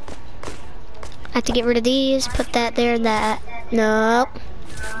 I have to get rid of these, put that there, that. Nope.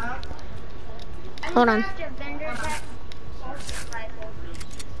 Hold on.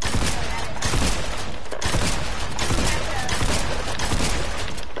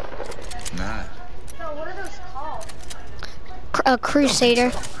 Nah. So what are those called? A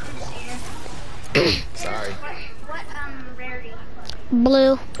Crusader. Sorry. What rarity?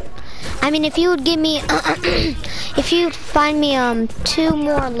 Blue. I mean, if you would give me, if you find me 2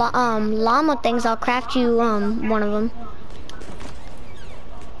 more llama things, I'll craft you one of them.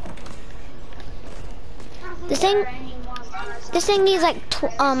 This thing needs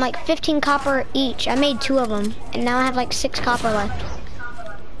like 15 copper each. I made 2 of them, and now I have like 6 copper left.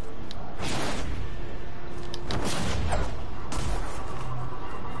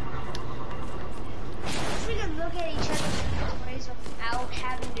 We can look at each other's inventories without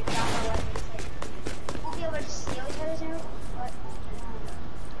having to drop our weapons. We'll be able to steal each other's inventories, but...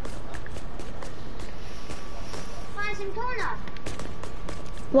 Find some tuna!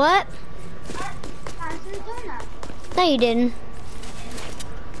 What? Find some tuna! No, you didn't.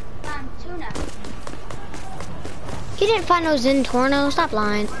 Find tuna. You didn't find no Zentorno. Stop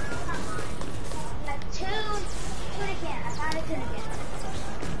lying. Tuna can. I found a tuna can.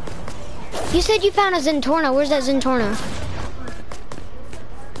 You said you found a Zentorno. Where's that Zentorno?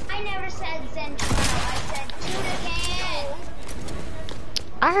 I never said Zentorno. I said tuna can.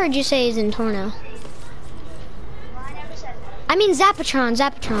 I heard you say Zentorno. Well, I never said that. I mean Zapatron.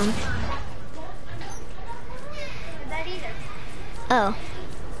 Zapatron. Said that either. Oh.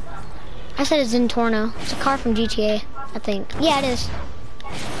 I said a Zentorno. It's a car from GTA, I think. Yeah, it is.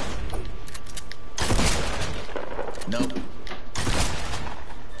 Nope.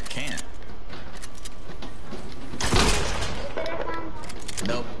 Can't.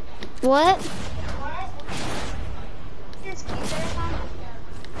 Nope. What? This cave that I found.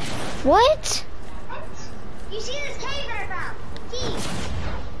 What? You see this cave that I found? Key.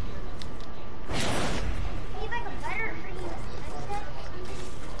 Need like a better freaking headset or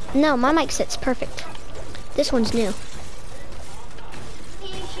something? No, my mic set's perfect. This one's new. Can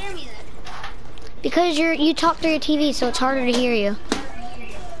you hear me then? Because you talk through your TV, so it's harder to hear you.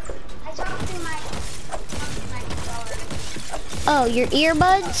 I talked through my controller. Oh, your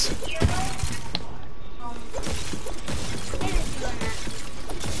earbuds?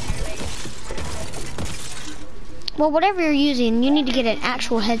 Well, whatever you're using, you need to get an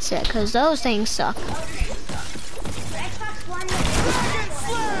actual headset, because those things suck. Xbox One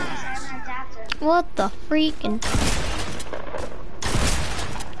has an adapter. What the freaking...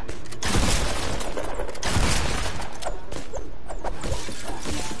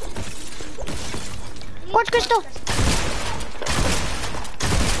 Quartz crystal! Yeah,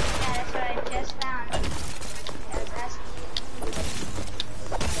 that's what I just found. I was asking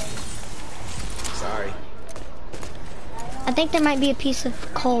Sorry. I think there might be a piece of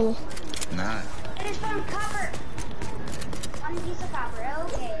coal. Nah. you. I just found copper. One piece of copper.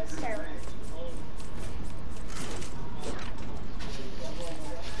 Okay, it's terrible.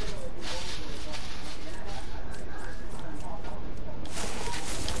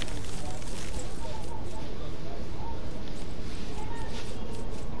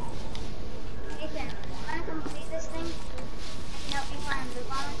 Nathan, wanna complete this thing? I can help you find blue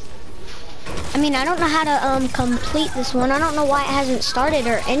bombs. I mean, I don't know how to complete this one. I don't know why it hasn't started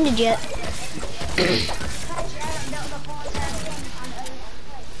or ended yet.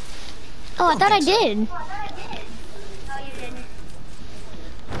 Oh, I thought I did. No, you didn't.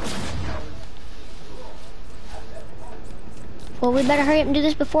 Well, we better hurry up and do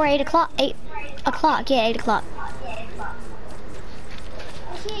this before 8 o'clock. 8 o'clock, yeah, 8 o'clock.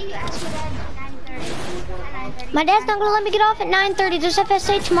 Okay, you asked your dad at 9:30. My dad's not gonna let me get off at 9:30. There's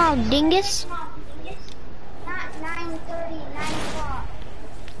FSA tomorrow, dingus. Not 9:30, 9 o'clock.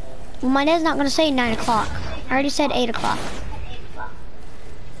 Well, my dad's not gonna say 9 o'clock. I already said 8 o'clock.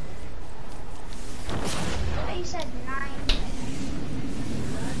 But you said 9.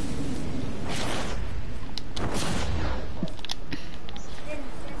 Didn't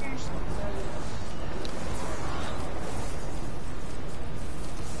understand.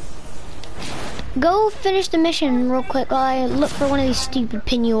 Go finish the mission real quick while I look for one of these stupid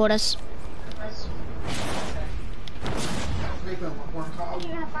pinotas. You're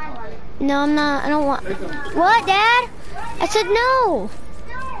gonna find one. No, I'm not. I don't want. What, Dad? I said no.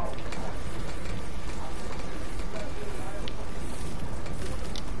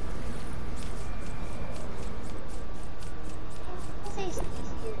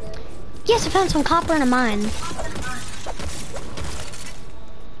 Yes, I found some copper in a mine.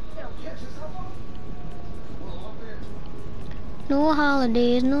 No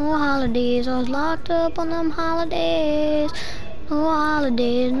holidays, no holidays. I was locked up on them holidays. No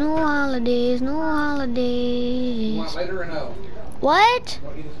holidays, no holidays, no You holidays. want later or no? What? You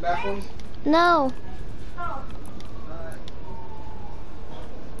want to eat this back, boys? No.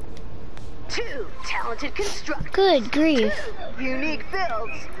 Two talented constructors. Good grief. Two unique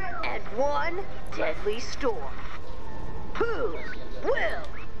builds. And one deadly storm. Who will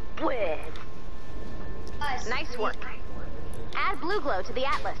win? Nice work. Add blue glow to the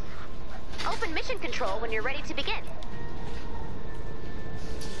atlas. Open mission control when you're ready to begin.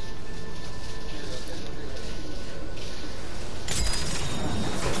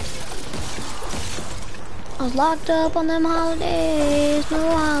 I was locked up on them holidays.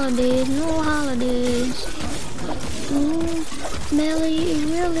 No holidays, no holidays. Melly, you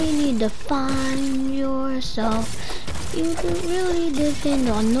really need to find yourself. You don't really depend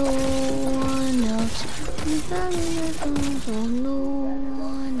on no one else. You gotta depend on no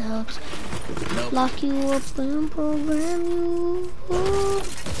one else. Nope. Lock you up and program you.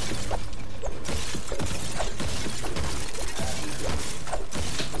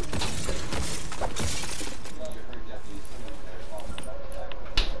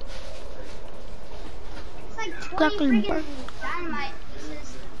 It's like 20 Gluckling friggin' dynamite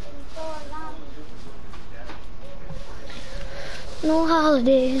pieces. No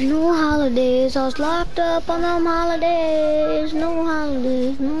holidays, no holidays. I was locked up on them holidays. No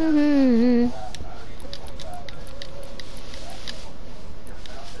holidays.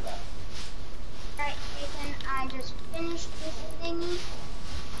 Right, Nathan, I just finished this thingy.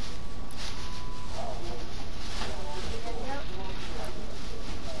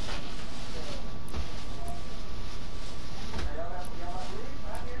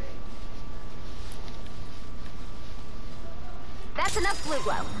 That's enough blue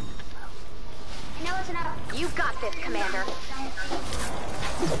glow. I know it's enough. You got this, Commander.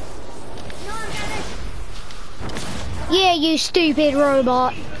 No, I got it. Yeah, you stupid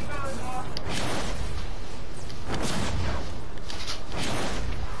robot.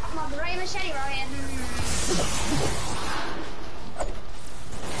 I'm on the right machete, Ryan.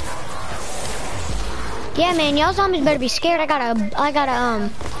 Yeah, man, y'all zombies better be scared. I got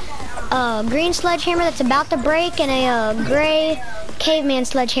a green sledgehammer that's about to break and a gray caveman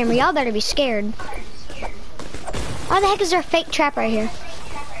sledgehammer. Y'all better be scared. Why the heck is there a fake trap right here?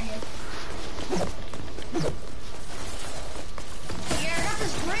 Yeah, I got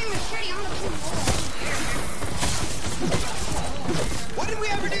this green machete. I'm gonna put What did we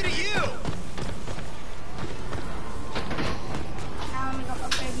ever do to you? Now I'm gonna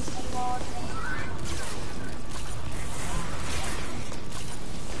upgrade these walls.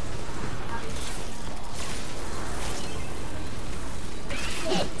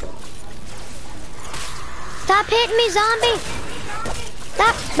 Stop hitting me, zombie!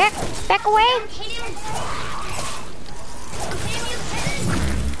 Stop! Back away!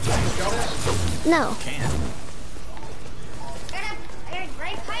 No. Can't. I got a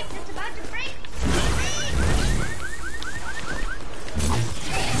great pipe that's about to break.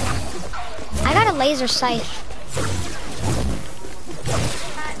 I got a laser sight.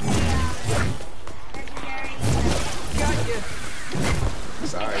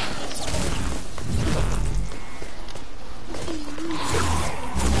 Sorry.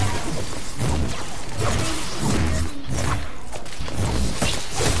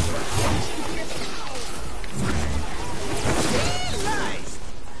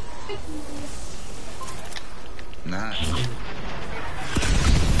 Nah.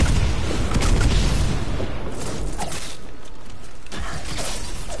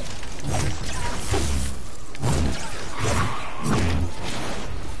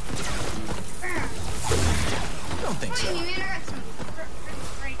 Don't think so.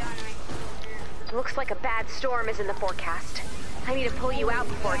 Looks like a bad storm is in the forecast. I need to pull you out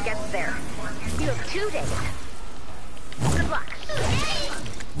before it gets there. You have 2 days. Good luck.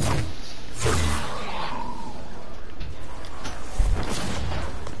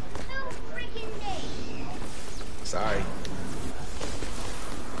 Sorry.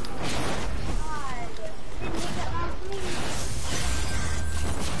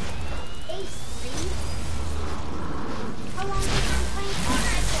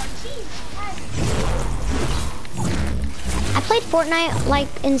 I played Fortnite like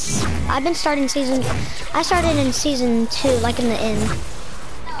I've been starting season. I started in season 2, like in the end.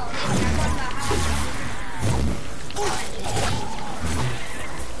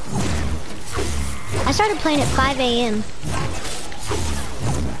 I started playing at 5 a.m.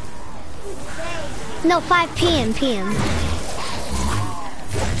 No, 5 p.m.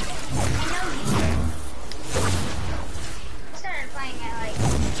 I started playing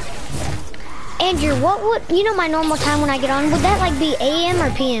Andrew, what would, you know my normal time when I get on, would that like be AM or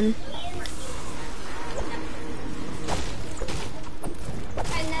PM?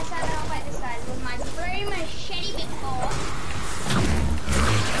 And that's how I'll fight this guy with my very machete big ball.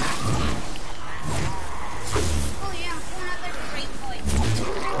 Oh yeah, I'm pulling out the great boy.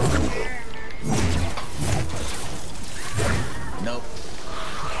 Nope.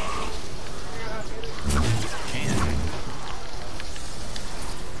 Can't.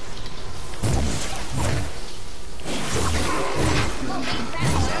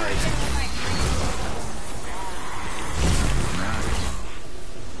 Sorry. Nah.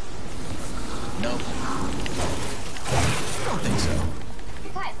 Nope. I don't think so.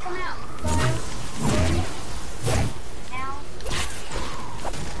 Cut, come out. Now.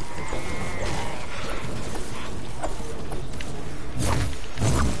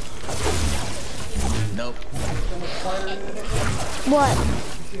 Nope. What?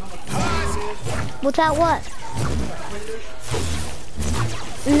 Without what?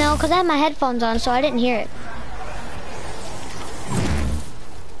 No, because I had my headphones on, so I didn't hear it.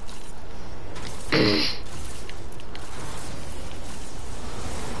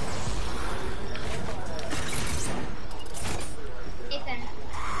 Ethan.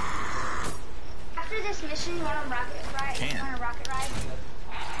 After this mission, you want a rocket ride? Can. You want a rocket ride?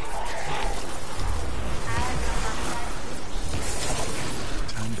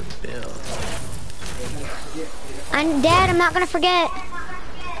 Time to build. Dad, I'm not gonna forget.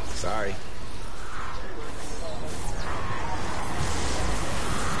 Sorry.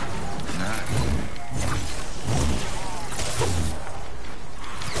 Nah.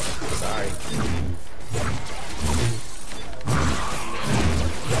 Sorry.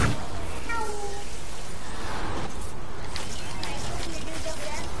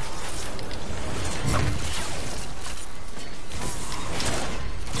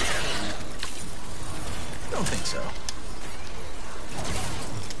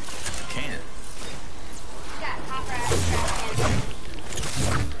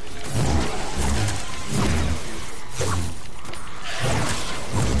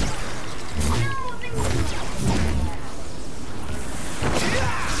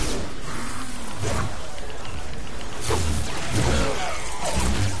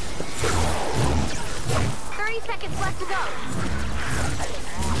 30 seconds left to go.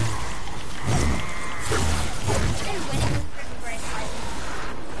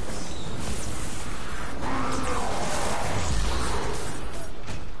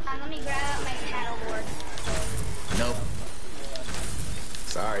 Let me grab out my paddle board. Nope.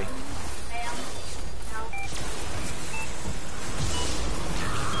 Sorry.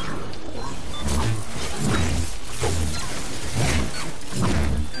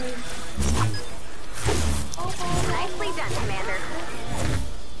 Nicely done, Commander.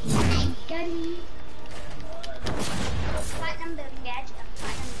 Gunny. Platinum the gadget.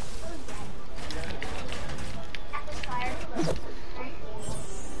 Platinum the gadget. Atlas fire.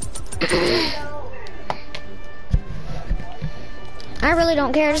 I really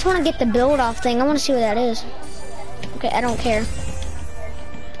don't care. I just want to get the build off thing. I want to see what that is. Okay, I don't care.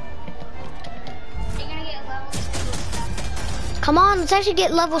 You're gonna get level 2. Come on, let's actually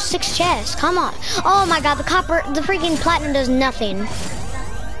get level 6 chest. Come on. Oh my god, the copper, the freaking platinum does nothing. Oh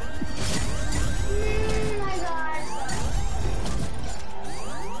my god.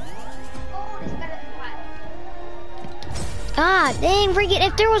 Gold is better than platinum. Ah, dang, freaking,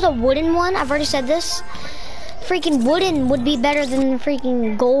 if there was a wooden one, I've already said this, freaking wooden would be better than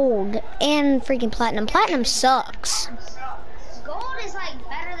freaking gold and freaking platinum. Platinum sucks. Gold is like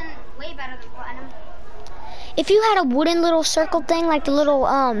better than, way better than platinum. If you had a wooden little circle thing, like the little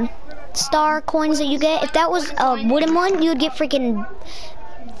star coins that you get, if that was a wooden one, you would get freaking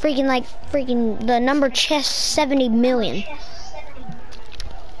the number chest 70 million.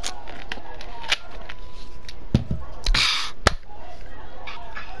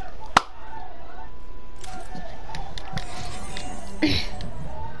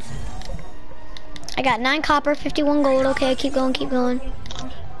 I got 9 copper, 51 gold. Okay, keep going, keep going.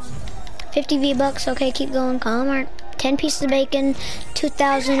 50 V-bucks. Okay, keep going. Come on. 10 pieces of bacon,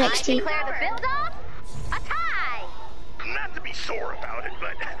 2,000 XP. Declare the build off a tie. Not to be sore about it,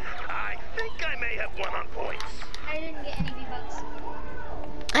 but I think I may have won on points. I didn't get any V-bucks.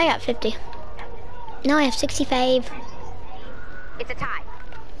 I got 50. No, I have 65. It's a tie.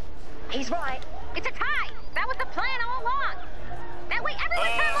 He's right. It's a tie. That was the plan all along. That way everyone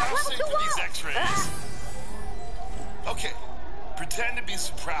can I'll level sing 2 for walls. these X-rays. Okay, pretend to be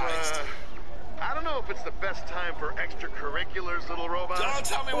surprised. I don't know if it's the best time for extracurriculars, little robot. Don't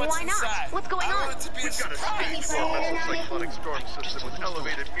tell me what's Why not? inside. What's going I on? want it to be We've a got a surprise. stage 4 missile cyclonic storm system with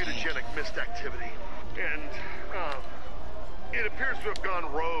elevated mutagenic mist activity. And, it appears to have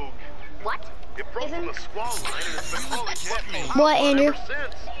gone rogue. What? It broke from the squall line and has been hauling fluffy What, Andrew? ever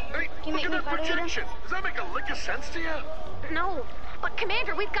since. I mean, Can you look make at me that part of it? projection. Does that make a lick of sense to you? No. But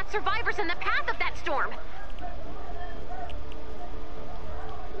Commander, we've got survivors in the path of that storm.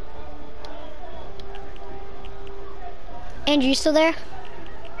 Andrew, you still there?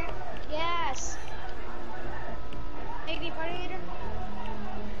 Yes. Make me party leader?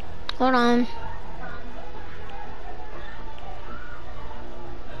 Hold on.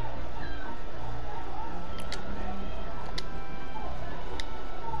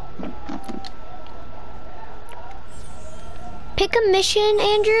 Pick a mission,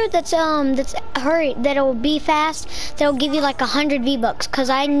 Andrew, that's hurry, that'll be fast, that'll give you like 100 V-Bucks,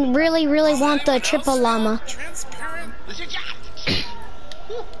 cause I really want the triple llama. Transparent.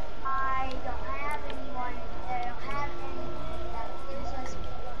 I don't have anyone that don't have any that gives us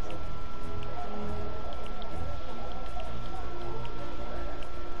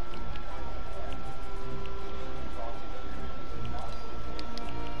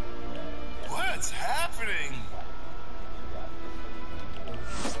What's happening?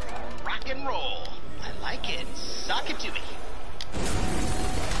 Rock and roll. I like it. Sock it to me.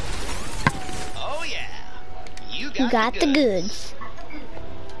 Oh yeah. You got the goods.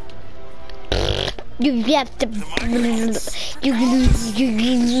 You have to.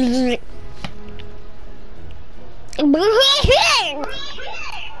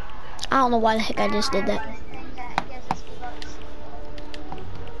 I don't know why the heck I just did that. thing that gives us V-Bucks.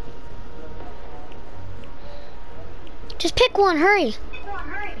 Just pick one, hurry. Come on,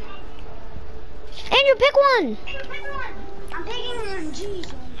 hurry. Andrew, pick one. Pick one. I'm picking one.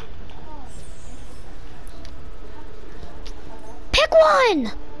 Jeez. Pick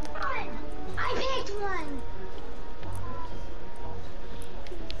one. I picked one.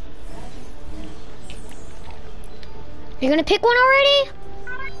 You're gonna pick one already?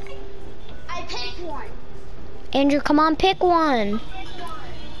 I picked one. Andrew, come on, pick one.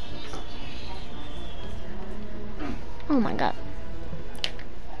 Oh my god.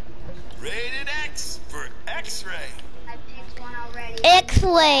 Rated X for X-ray. I picked one already.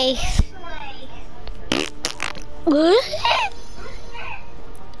 X-ray.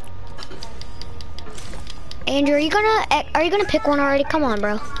 Andrew, are you gonna pick one already? Come on,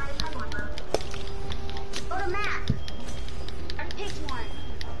 bro. Go to map. I picked one.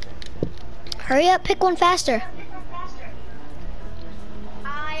 Hurry up, pick one faster.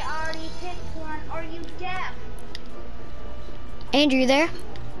 I already picked one. Are you deaf? Andrew, you there?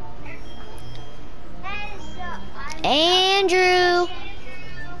 I'm Andrew.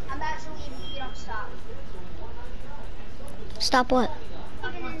 I'm about to leave if you don't stop. Stop what?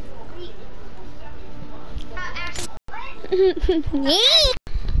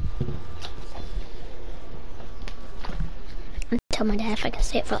 Tell my dad if I can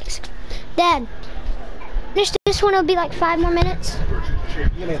say it for like 6. Dad, this one will be like 5 more minutes.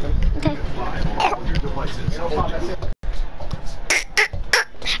 Okay.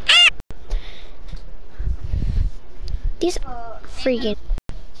 These freaking.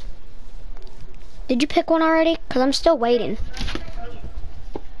 Did you pick one already? Cause I'm still waiting.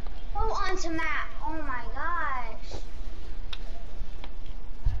 Go on to map. Oh my gosh.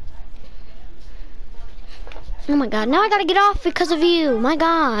 Oh my god, now I gotta get off because of you. My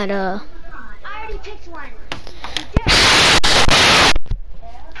god. I already picked one.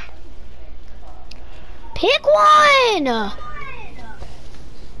 Pick one!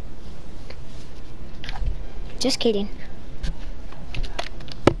 Just kidding.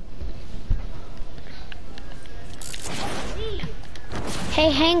 Hey,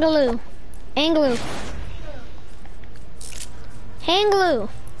 Hangaloo. Angaloo. Hangaloo.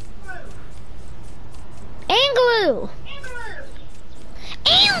 Angaloo.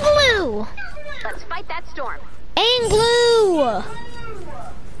 Angaloo. Let's fight that storm. Angloo!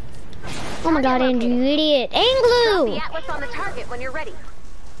 Oh my god, Andrew, you idiot. Drop Angloo! the Atlas on the target when you're ready.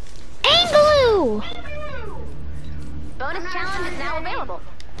 Angloo! Bonus challenge is now available.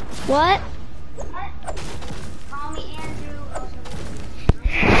 What? Call me Andrew.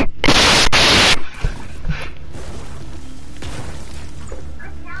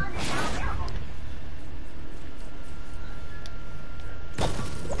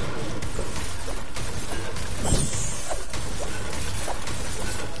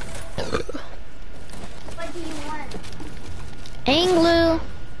 What do you want? Angloo.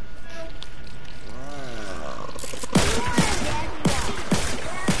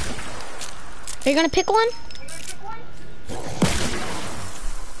 you gonna pick one?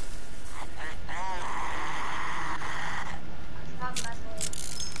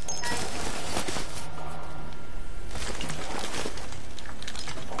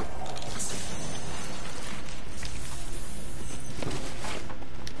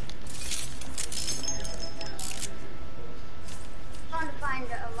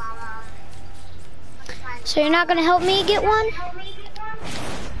 So you're not gonna help me get one?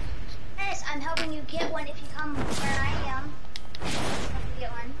 Yes, I'm helping you get one if you come where I am. Help you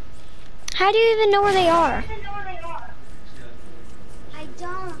get one. How do you even know where they are? I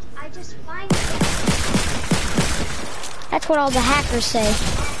don't. I just find them. That's what all the hackers say.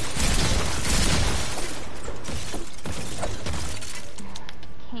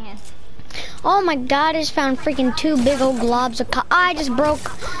 Can't. Oh my god, I just found freaking 2 big old globs of I just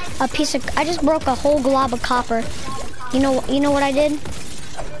broke a whole glob of copper. You know what I did?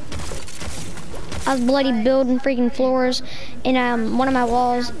 I was bloody building freaking floors, and one of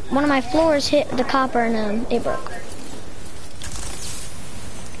my floors hit the copper, and it broke.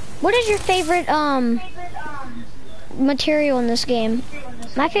 What is your favorite material in this game?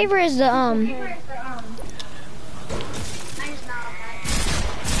 My favorite is the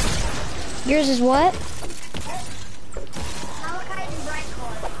Yours is what?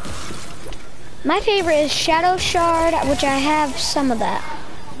 My favorite is Shadow Shard, which I have some of that.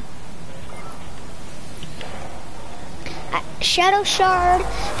 Shadow Shard,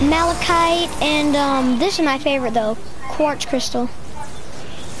 Malachite, and this is my favorite though, Quartz Crystal.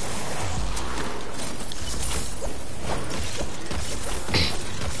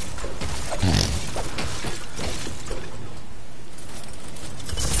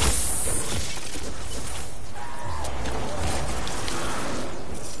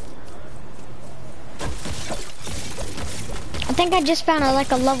 I think I just found a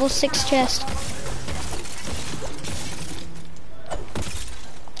level 6 chest.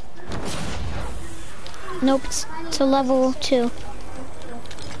 Nope, it's a level 2.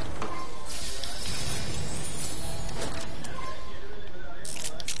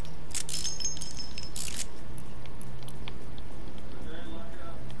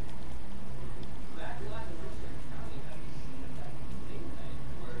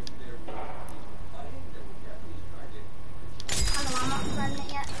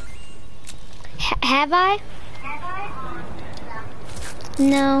 Have I?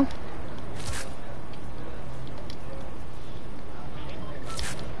 No.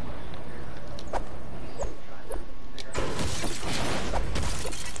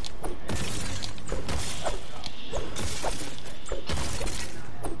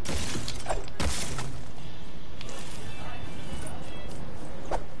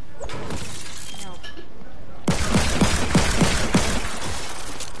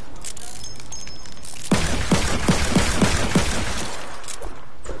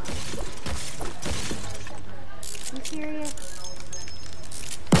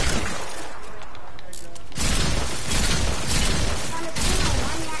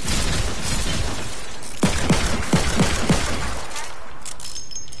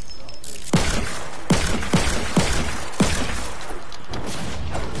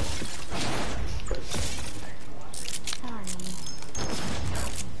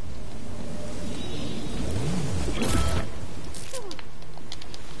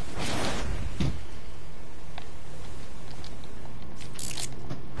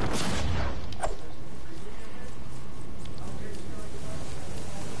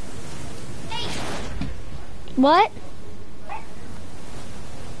 What?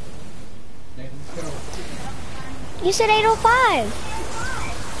 You said 8:05.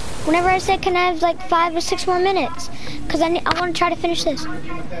 Whenever I said, can I have like 5 or 6 more minutes? Because I want to try to finish this.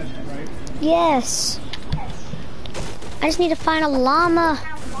 Yes. I just need to find a llama.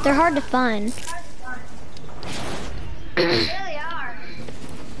 They're hard to find.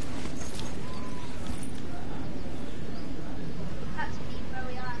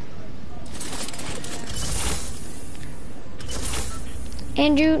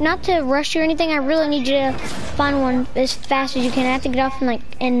 Andrew, not to rush you or anything, I really need you to find one as fast as you can. I have to get off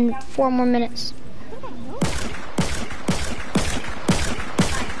in 4 more minutes.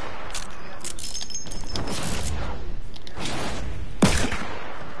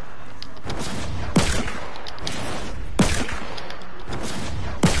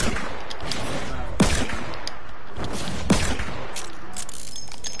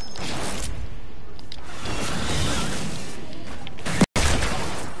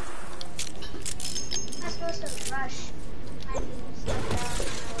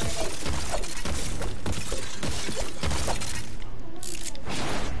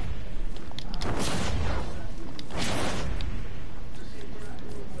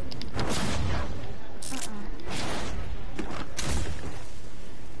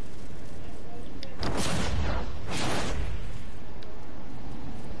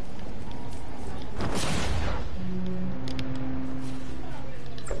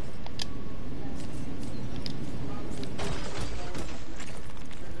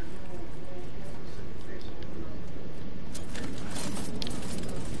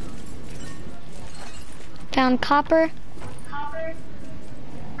 Found copper. Copper?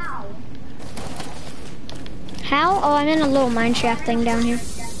 How? How? Oh, I'm in a little mine shaft thing down here.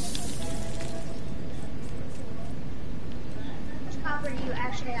 Which copper do you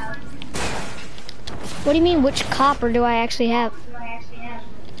actually have? What do you mean, which copper do I actually have?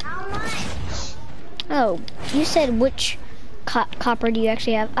 How much? Oh, you said which copper do you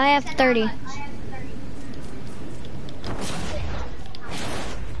actually have? I have 30.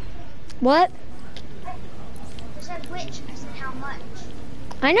 What? You said which? I said how much?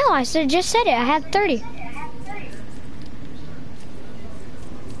 I know, just said it. I have 30.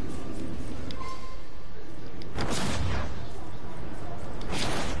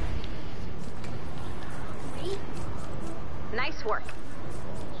 Nice work.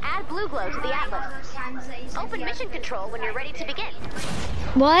 Add blue glow to the atlas. Open mission control when you're ready to begin.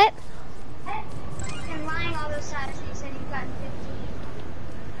 What? And lying all those times that you said you've gotten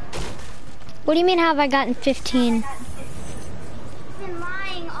 15. What do you mean, how have I gotten 15? You've been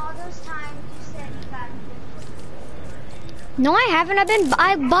lying all those times you said you've gotten 15. No, I haven't.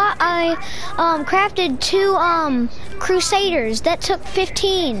 I crafted 2 Crusaders. That took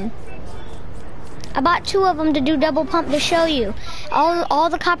 15. I bought 2 of them to do double pump to show you. All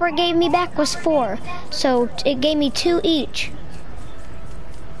the copper it gave me back was 4. So it gave me 2 each.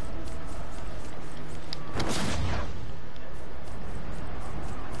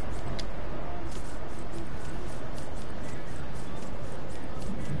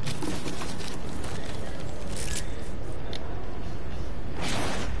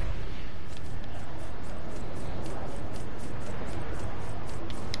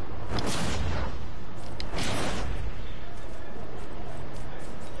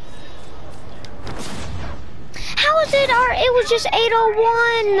 It was just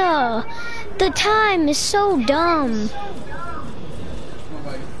 8:01. The time is so dumb.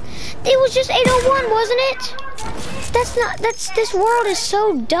 It was just 8:01, wasn't it? This world is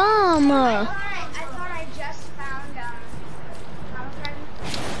so dumb. I thought I just found that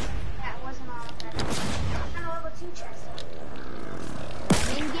wasn't all of that. I found a level 2 chest.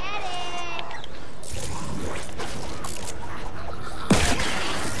 Didn't get it.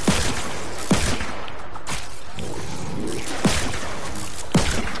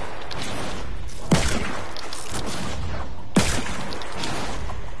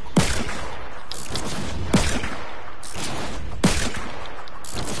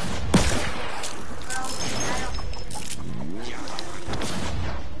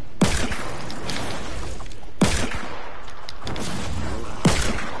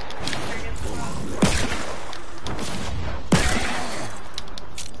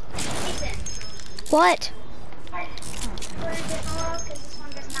 What? Go to a different world, because this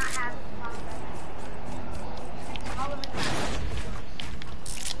one does not have all of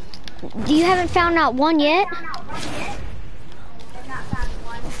it. You haven't found out one yet? I've not found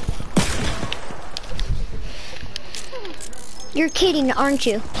one. You're kidding, aren't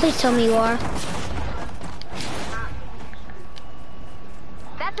you? Please tell me you are.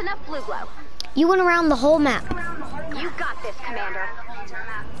 That's enough blue glow. You went around the whole map. You got this, Commander.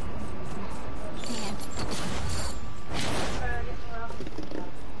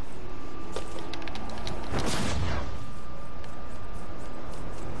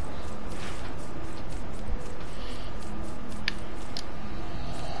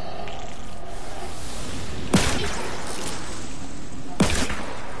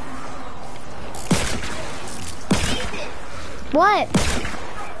 What?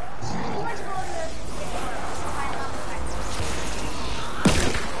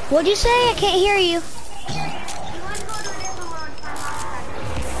 What'd you say? I can't hear you.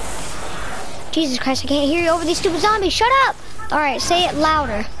 Jesus Christ, I can't hear you over these stupid zombies. Shut up! Alright, say it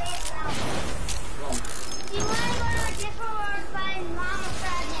louder.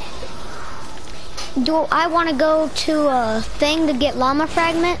 Do I want to go to a thing to get llama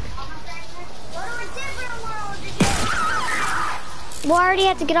fragment? Well, I already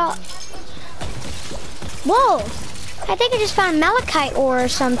have to get off. Whoa! I think I just found malachite ore or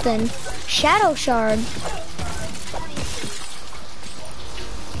something. Shadow shard.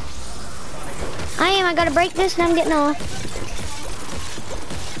 I gotta break this and I'm getting off.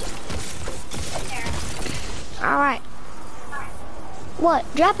 Alright. What?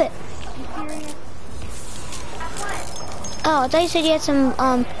 Drop it. Oh, I thought you said you had some,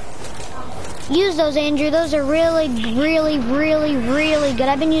 use those, Andrew. Those are really, really, really, really good.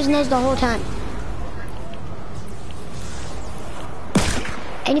 I've been using those the whole time.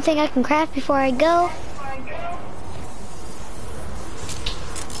 Anything I can craft before I go?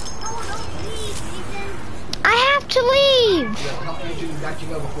 I have to leave! Yeah, how can you do that? You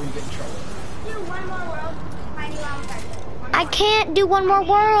go before you get in trouble. do one more world. Find you out first. I can't do one more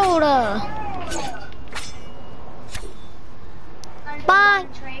world. Bye.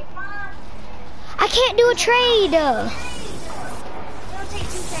 I can't do a trade. It'll take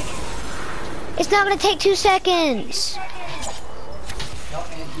 2 seconds. It's not gonna take 2 seconds. Tell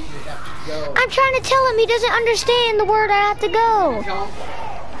Andrew you have to go. I'm trying to tell him, he doesn't understand the word I have to go. Tell him.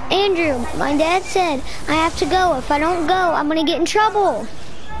 Andrew, my dad said I have to go. If I don't go, I'm gonna get in trouble.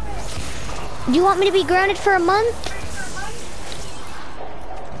 Do you want me to be grounded for a month?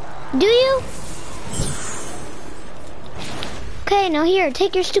 Do you? Okay, now here,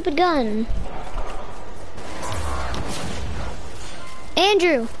 take your stupid gun.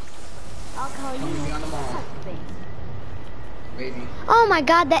 Andrew. I'll call you. Maybe. Oh my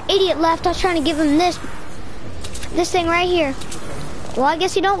god, that idiot left. I was trying to give him this thing right here. Well, I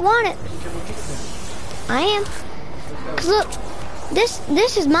guess you don't want it. I am. 'Cause look,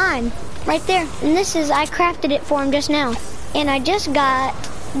 this is mine right there. And this is, I crafted it for him just now. And I just got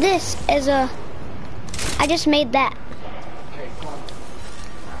this as a, I just made that. Okay, come on.